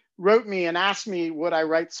York, wrote me and asked me, would I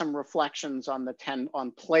write some reflections on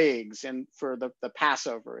on plagues for the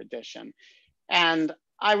Passover edition? And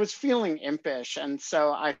I was feeling impish. And so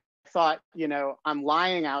I thought, I'm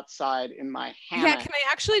lying outside in my hammock. Yeah, can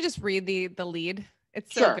I actually just read the lead?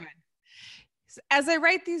 It's so Sure. good. As I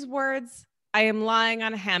write these words, I am lying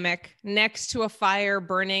on a hammock next to a fire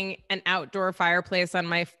burning an outdoor fireplace on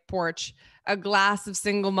my porch. A glass of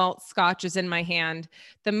single malt scotch is in my hand.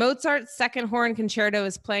 The Mozart second horn concerto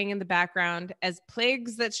is playing in the background. As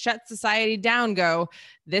plagues that shut society down go,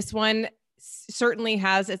 this one certainly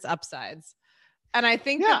has its upsides. And I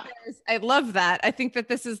think I love that. I think that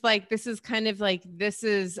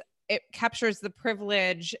it captures the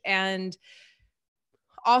privilege and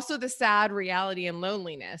also the sad reality and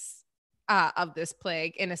loneliness of this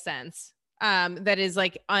plague, in a sense, that is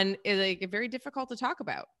very difficult to talk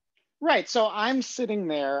about. Right. So I'm sitting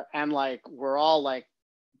there and we're all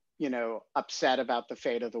upset about the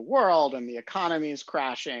fate of the world, and the economy is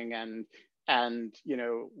crashing, and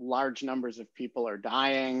large numbers of people are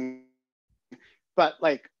dying. But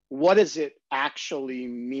what does it actually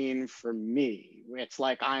mean for me? It's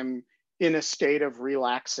like I'm in a state of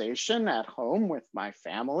relaxation at home with my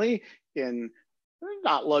family in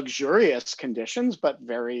not luxurious conditions, but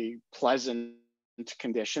very pleasant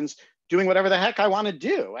conditions, doing whatever the heck I want to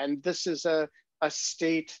do. And this is a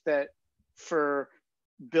state that for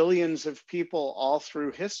billions of people all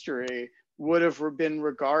through history would have been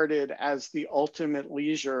regarded as the ultimate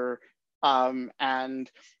leisure.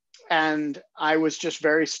 And I was just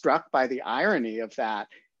very struck by the irony of that.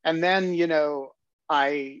 And then,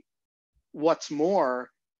 what's more,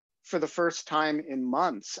 for the first time in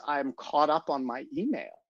months, I'm caught up on my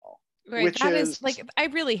email. Right. Which that is I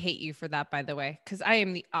really hate you for that, by the way, because I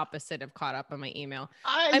am the opposite of caught up on my email.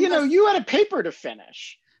 You had a paper to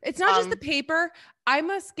finish. It's not just the paper. I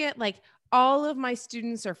must get all of my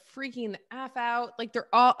students are freaking the F out. They're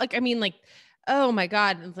all oh my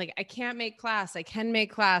God. It's I can't make class. I can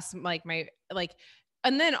make class.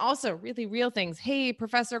 And then also really real things. Hey,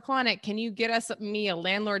 Professor Klonik, can you get me a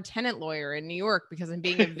landlord tenant lawyer in New York because I'm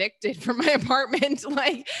being evicted from my apartment?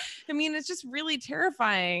 It's just really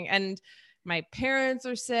terrifying. And my parents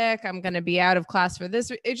are sick. I'm going to be out of class for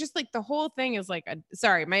this. It's just the whole thing is my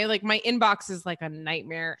inbox is a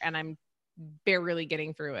nightmare, and I'm barely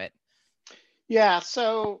getting through it. Yeah.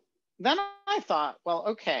 So then I thought, well,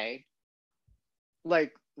 okay,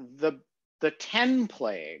 the 10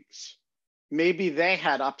 plagues, maybe they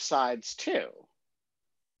had upsides too.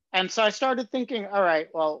 And so I started thinking, all right,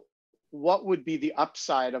 well, what would be the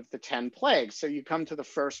upside of the 10 plagues? So you come to the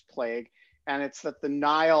first plague, and it's that the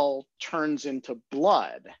Nile turns into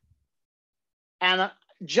blood. And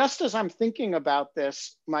just as I'm thinking about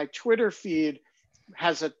this, my Twitter feed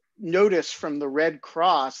has a notice from the Red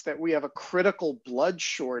Cross that we have a critical blood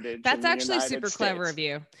shortage. That's actually super clever of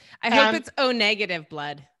you. I hope it's O negative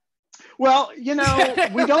blood. Well,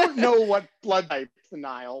 we don't know what blood type the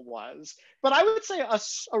Nile was, but I would say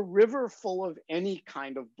a river full of any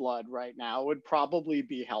kind of blood right now would probably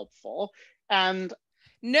be helpful. And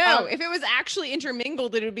no, if it was actually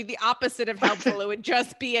intermingled, it would be the opposite of helpful. It would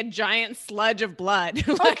just be a giant sludge of blood.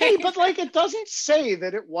 Okay, but it doesn't say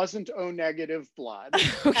that it wasn't O negative blood.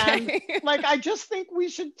 Okay. And I just think we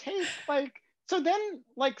should take so then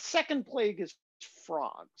second plague is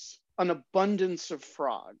frogs, an abundance of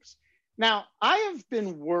frogs. Now, I have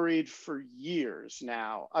been worried for years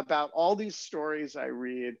now about all these stories I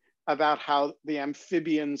read about how the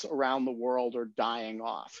amphibians around the world are dying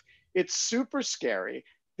off. It's super scary.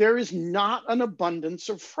 There is not an abundance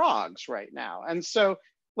of frogs right now. And so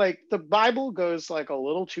the Bible goes a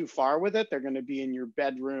little too far with it. They're going to be in your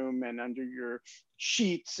bedroom and under your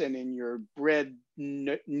sheets and in your bread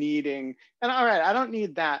kneading. And all right, I don't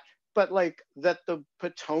need that. But that the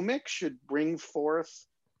Potomac should bring forth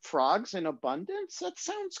frogs in abundance, that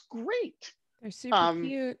sounds great. They're super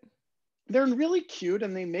cute. They're really cute,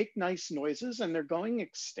 and they make nice noises, and they're going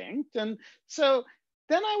extinct. And so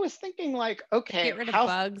then I was thinking okay, get rid of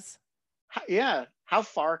bugs. How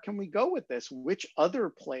far can we go with this? Which other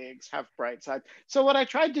plagues have bright sides? So what I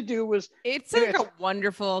tried to do was, it's a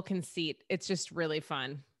wonderful conceit. It's just really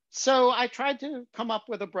fun. So I tried to come up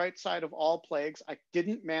with a bright side of all plagues. I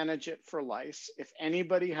didn't manage it for lice. If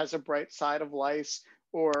anybody has a bright side of lice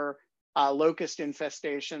or locust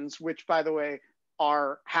infestations, which, by the way,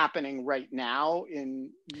 are happening right now in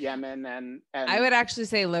Yemen and I would actually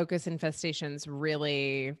say locust infestations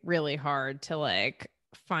really, really hard to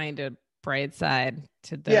find a bright side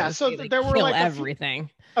to those. Yeah, so there were kill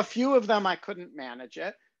everything. A few of them I couldn't manage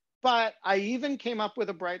it, but I even came up with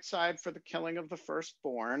a bright side for the killing of the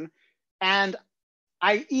firstborn, and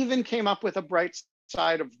I even came up with a bright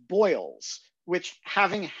side of boils, which,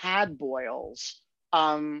 having had boils,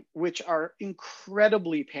 which are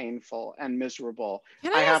incredibly painful and miserable,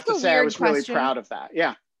 I have to say I was really proud of that.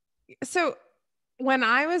 Yeah. So when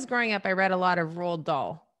I was growing up, I read a lot of Roald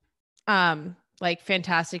Dahl, like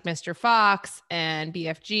Fantastic Mr. Fox and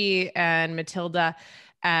BFG and Matilda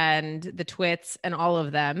and the Twits and all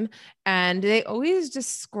of them. And they always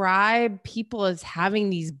describe people as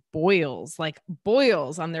having these boils, like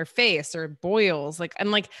boils on their face or boils, like,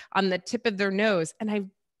 and like on the tip of their nose. And I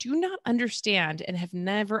do not understand and have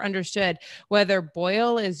never understood whether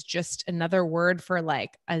boil is just another word for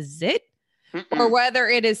like a zit or whether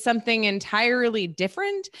it is something entirely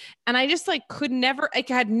different. And I just like could never,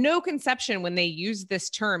 like I had no conception when they used this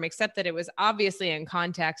term, except that it was obviously in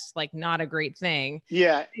context, like not a great thing.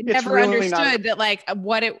 Yeah. I never really understood that like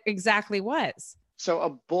what it exactly was. So a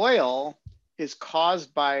boil is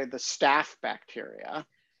caused by the staph bacteria.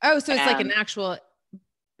 Oh, so it's like an actual,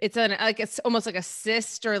 it's almost like a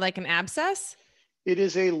cyst or like an abscess. It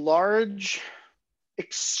is a large,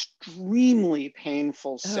 extremely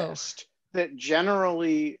painful cyst that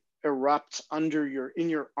generally erupts in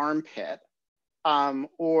your armpit,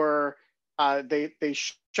 or they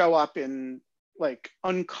show up in like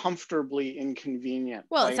uncomfortably inconvenient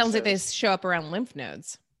places. It sounds like they show up around lymph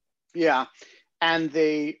nodes. Yeah, and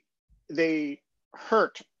they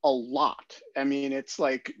hurt a lot. I mean, it's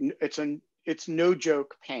like it's no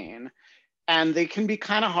joke pain, and they can be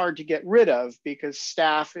kind of hard to get rid of because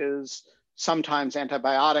staph is sometimes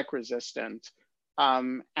antibiotic resistant.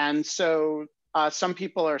 And so some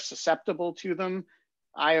people are susceptible to them.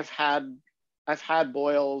 I've had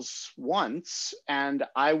boils once, and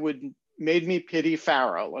made me pity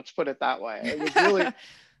Pharaoh. Let's put it that way. It was really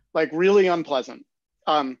really unpleasant.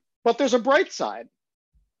 But there's a bright side.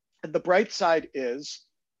 The bright side is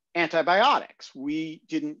antibiotics. We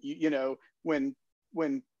didn't, when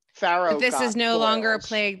Pharaoh. But this is no boils, longer a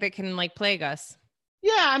plague that can like plague us.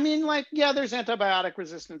 Yeah, I mean, there's antibiotic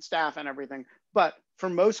resistant staph and everything. But for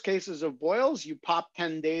most cases of boils, you pop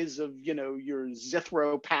 10 days of, your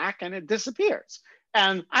Zithro pack and it disappears.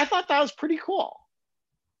 And I thought that was pretty cool.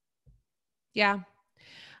 Yeah.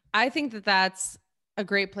 I think that that's a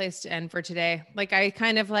great place to end for today. Like, I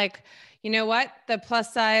kind of like, you know what? The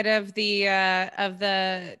plus side of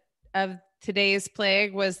of today's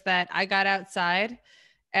plague was that I got outside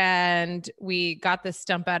and we got the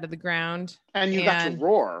stump out of the ground. And you got to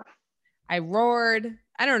roar. I roared.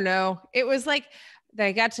 I don't know. It was like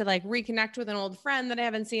I got to like reconnect with an old friend that I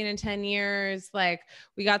haven't seen in 10 years. Like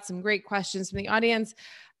we got some great questions from the audience.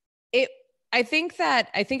 I think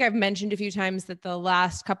I've mentioned a few times that the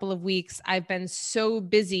last couple of weeks I've been so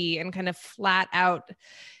busy and kind of flat out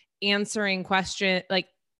answering questions, like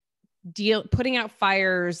putting out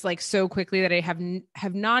fires like so quickly that I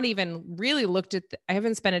have not even really looked at I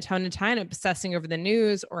haven't spent a ton of time obsessing over the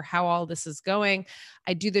news or how all this is going.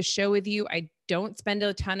 I do the show with you. I don't spend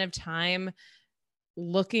a ton of time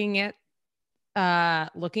looking at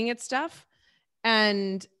stuff.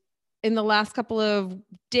 And in the last couple of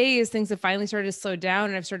days, things have finally started to slow down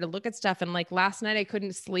and I've started to look at stuff. And like last night I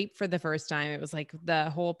couldn't sleep for the first time. It was like the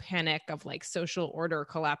whole panic of like social order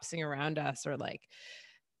collapsing around us, or like,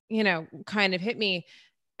 kind of hit me.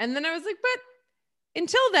 And then I was like, but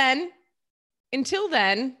until then,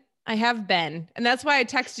 I have been. And that's why I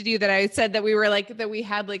texted you that I said that we were like, that we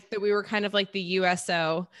were kind of like the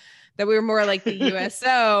USO, that we were more like the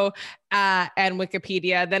USO and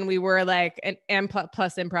Wikipedia than we were like and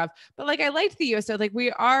plus improv. But like, I liked the USO. Like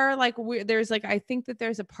we are like, there's like, I think that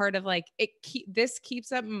there's a part of like, this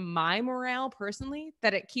keeps up my morale personally,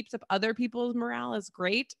 that it keeps up other people's morale is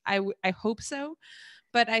great. I hope so.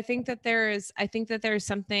 But I think that there's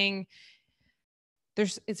something,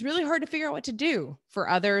 it's really hard to figure out what to do for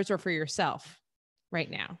others or for yourself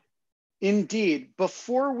right now. Indeed.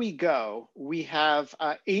 Before we go, we have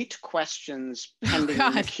 8 questions pending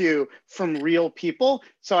in the queue from real people.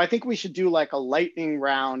 So I think we should do like a lightning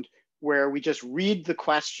round where we just read the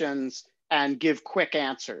questions and give quick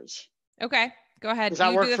answers. Okay, go ahead. Does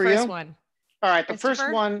that work for you? First one. All right, the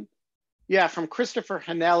first one, from Christopher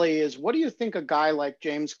Hanelli is, what do you think a guy like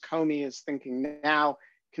James Comey is thinking now,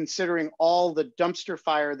 considering all the dumpster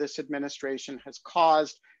fire this administration has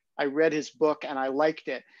caused? I read his book and I liked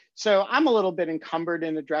it. So I'm a little bit encumbered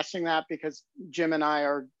in addressing that because Jim and I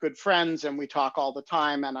are good friends and we talk all the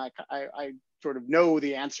time, and I sort of know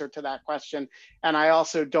the answer to that question. And I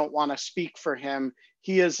also don't want to speak for him.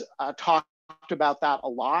 He has talked about that a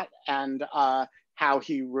lot, and how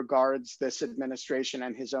he regards this administration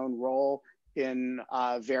and his own role in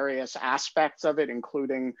various aspects of it,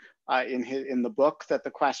 including in the book that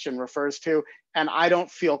the question refers to. And I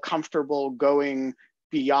don't feel comfortable going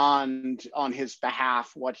beyond on his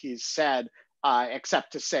behalf what he's said,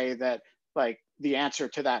 except to say that like the answer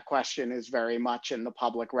to that question is very much in the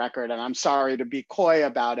public record. And I'm sorry to be coy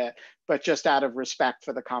about it, but just out of respect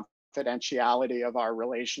for the confidentiality of our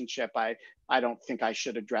relationship, I don't think I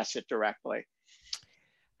should address it directly.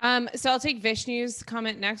 So I'll take Vishnu's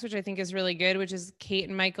comment next, which I think is really good, which is, Kate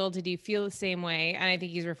and Michael, did you feel the same way? And I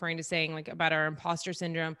think he's referring to saying like about our imposter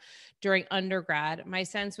syndrome during undergrad. My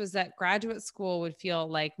sense was that graduate school would feel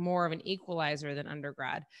like more of an equalizer than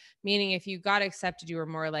undergrad, meaning if you got accepted, you were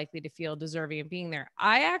more likely to feel deserving of being there.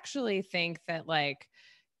 I actually think that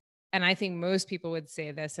and I think most people would say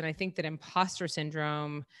this, and I think that imposter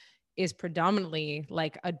syndrome is predominantly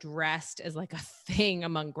like addressed as like a thing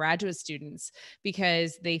among graduate students,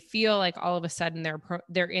 because they feel like all of a sudden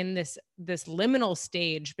they're in this liminal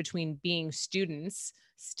stage between being students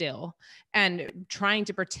still and trying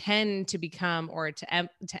to pretend to become or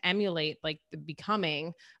to emulate like the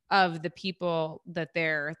becoming of the people that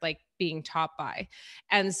they're like being taught by.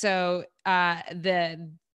 And so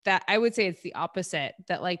that I would say it's the opposite,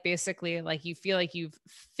 that like basically like you feel like you've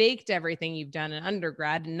faked everything you've done in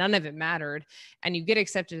undergrad and none of it mattered, and you get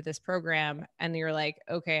accepted to this program and you're like,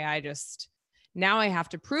 okay, now I have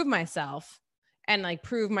to prove myself and like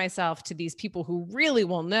prove myself to these people who really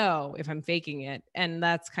will know if I'm faking it. And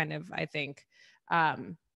that's kind of, I think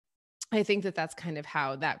that's kind of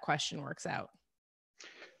how that question works out.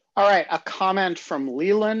 All right, a comment from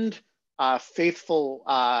Leland, faithful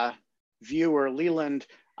viewer Leland.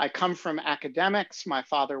 I come from academics. My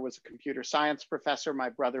father was a computer science professor. My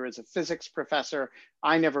brother is a physics professor.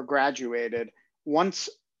 I never graduated. One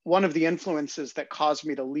of the influences that caused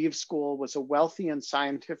me to leave school was a wealthy and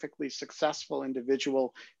scientifically successful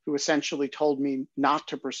individual who essentially told me not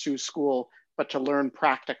to pursue school, but to learn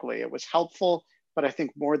practically. It was helpful, but I think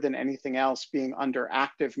more than anything else, being under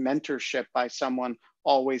active mentorship by someone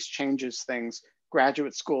always changes things.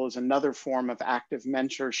 Graduate school is another form of active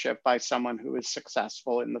mentorship by someone who is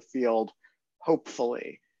successful in the field,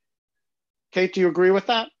 hopefully. Kate, do you agree with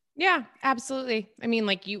that? Yeah, absolutely. I mean,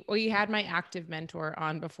 like you had my active mentor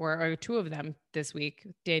on before, or two of them this week,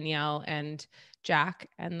 Danielle and Jack,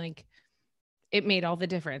 and like it made all the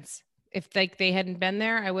difference. If like they hadn't been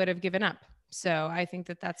there, I would have given up. So I think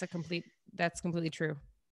that's completely true.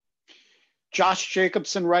 Josh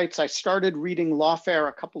Jacobson writes, I started reading Lawfare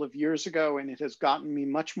a couple of years ago, and it has gotten me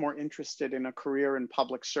much more interested in a career in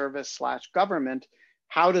public service / government.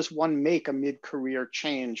 How does one make a mid-career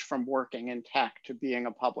change from working in tech to being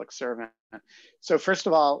a public servant? So first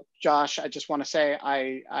of all, Josh, I just want to say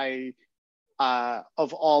I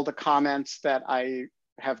of all the comments that I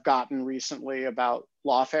have gotten recently about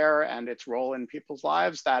Lawfare and its role in people's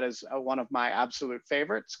lives, that is one of my absolute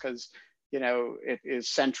favorites, because it is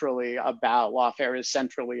Lawfare is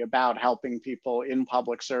centrally about helping people in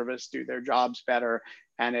public service do their jobs better.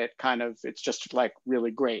 And it's just like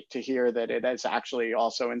really great to hear that it is actually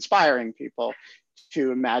also inspiring people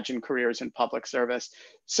to imagine careers in public service.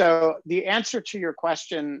 So the answer to your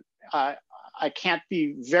question, I can't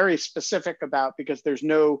be very specific about, because there's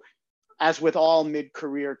no, as with all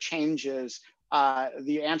mid-career changes,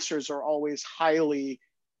 the answers are always highly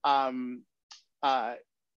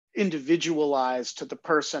individualized to the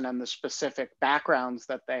person and the specific backgrounds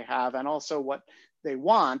that they have, and also what they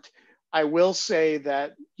want. I will say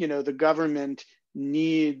that the government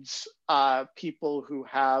needs people who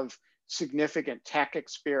have significant tech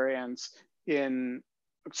experience in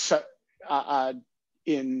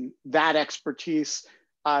that expertise.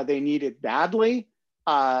 They need it badly.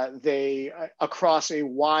 Across a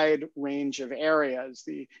wide range of areas.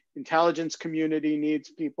 The intelligence community needs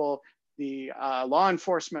people. The law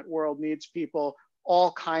enforcement world needs people.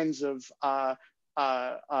 All kinds of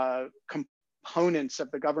components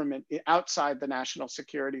of the government outside the national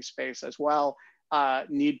security space as well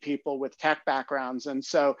need people with tech backgrounds. And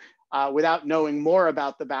so without knowing more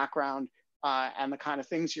about the background and the kind of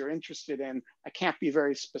things you're interested in, I can't be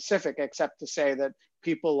very specific, except to say that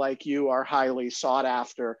people like you are highly sought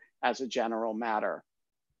after as a general matter.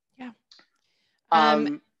 Yeah.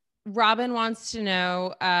 Robin wants to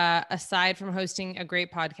know, aside from hosting a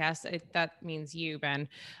great podcast, that means you, Ben,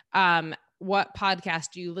 what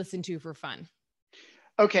podcast do you listen to for fun?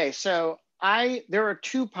 Okay, so there are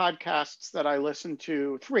three that I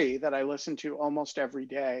listen to almost every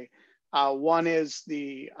day. One is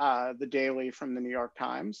the Daily from the New York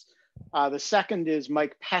Times. The second is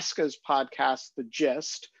Mike Pesca's podcast, The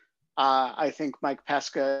Gist. I think Mike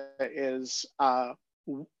Pesca is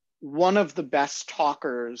one of the best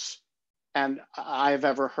talkers and I've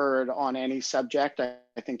ever heard on any subject. I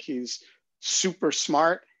think he's super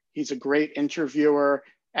smart. He's a great interviewer,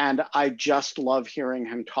 and I just love hearing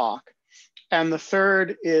him talk. And the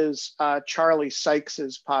third is Charlie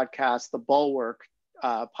Sykes's podcast, the Bulwark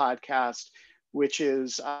podcast, which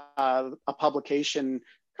is a publication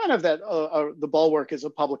kind of that the Bulwark is a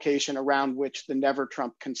publication around which the Never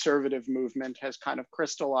Trump conservative movement has kind of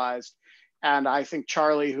crystallized. And I think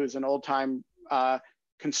Charlie, who's an old time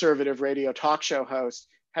conservative radio talk show host,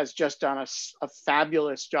 has just done a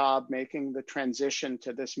fabulous job making the transition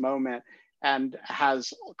to this moment, and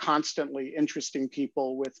has constantly interesting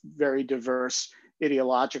people with very diverse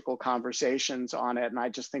ideological conversations on it. And I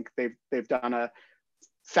just think they've done a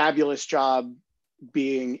fabulous job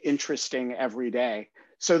being interesting every day.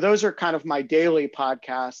 So those are kind of my daily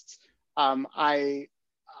podcasts. My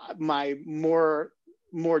more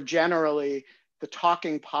generally, the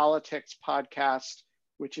Talking Politics podcast,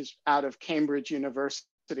 which is out of Cambridge University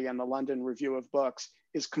and the London Review of Books,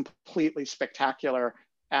 is completely spectacular.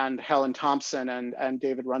 And Helen Thompson and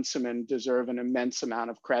David Runciman deserve an immense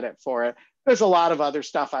amount of credit for it. There's a lot of other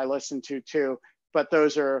stuff I listen to too, but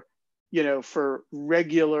those are, for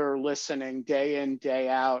regular listening day in, day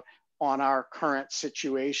out on our current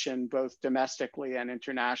situation, both domestically and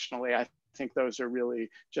internationally. I think those are really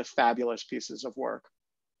just fabulous pieces of work.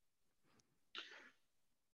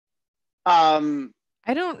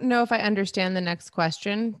 I don't know if I understand the next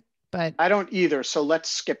question, but I don't either. So let's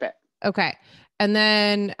skip it. Okay. And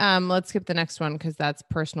then let's skip the next one because that's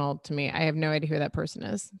personal to me. I have no idea who that person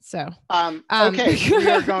is. So okay, we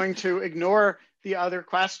are going to ignore the other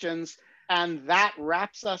questions, and that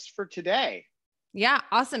wraps us for today. Yeah,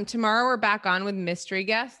 awesome. Tomorrow we're back on with mystery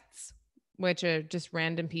guests, which are just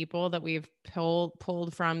random people that we've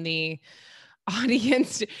pulled from the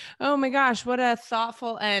audience. Oh my gosh, what a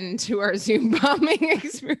thoughtful end to our Zoom bombing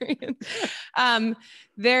experience.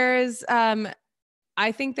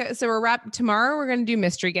 I think that, so tomorrow we're going to do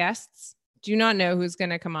mystery guests. Do not know who's going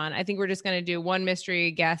to come on. I think we're just going to do one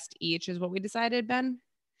mystery guest each is what we decided, Ben.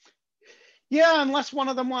 Yeah, unless one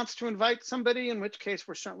of them wants to invite somebody, in which case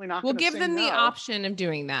we're certainly not going to We'll give them the option of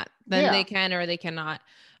doing that. Then they can or they cannot.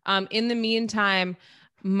 In the meantime,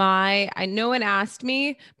 no one asked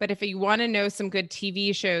me, but if you want to know some good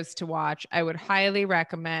TV shows to watch, I would highly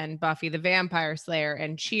recommend Buffy the Vampire Slayer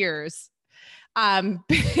and Cheers.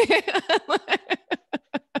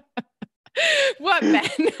 What, Ben?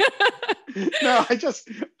 No,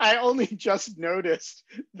 I only just noticed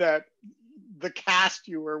that the cast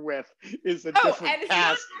you were with is a different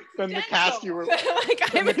cast than the cast you were with.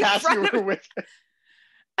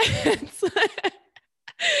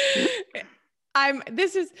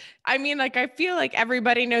 I feel like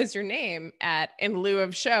everybody knows your name in lieu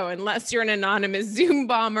of show, unless you're an anonymous Zoom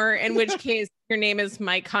bomber, in which case your name is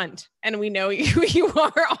Mike Hunt, and we know who you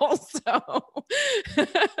are also.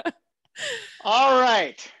 All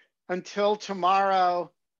right. Until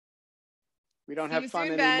tomorrow, we don't have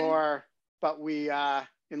fun anymore, but we,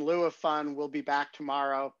 in lieu of fun, we'll be back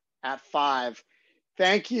tomorrow at 5.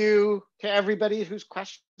 Thank you to everybody whose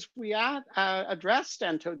questions we addressed,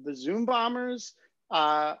 and to the Zoom bombers.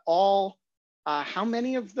 How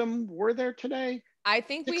many of them were there today? I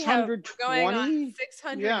think we have going on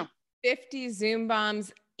 650 Zoom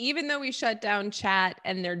bombs, even though we shut down chat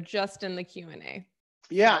and they're just in the Q&A.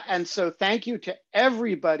 Yeah, and so thank you to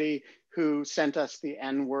everybody who sent us the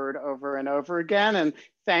N-word over and over again. And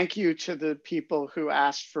thank you to the people who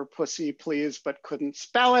asked for pussy, please, but couldn't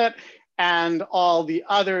spell it, and all the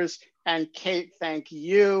others. And Kate, thank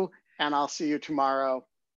you. And I'll see you tomorrow.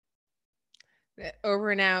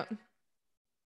 Over and out.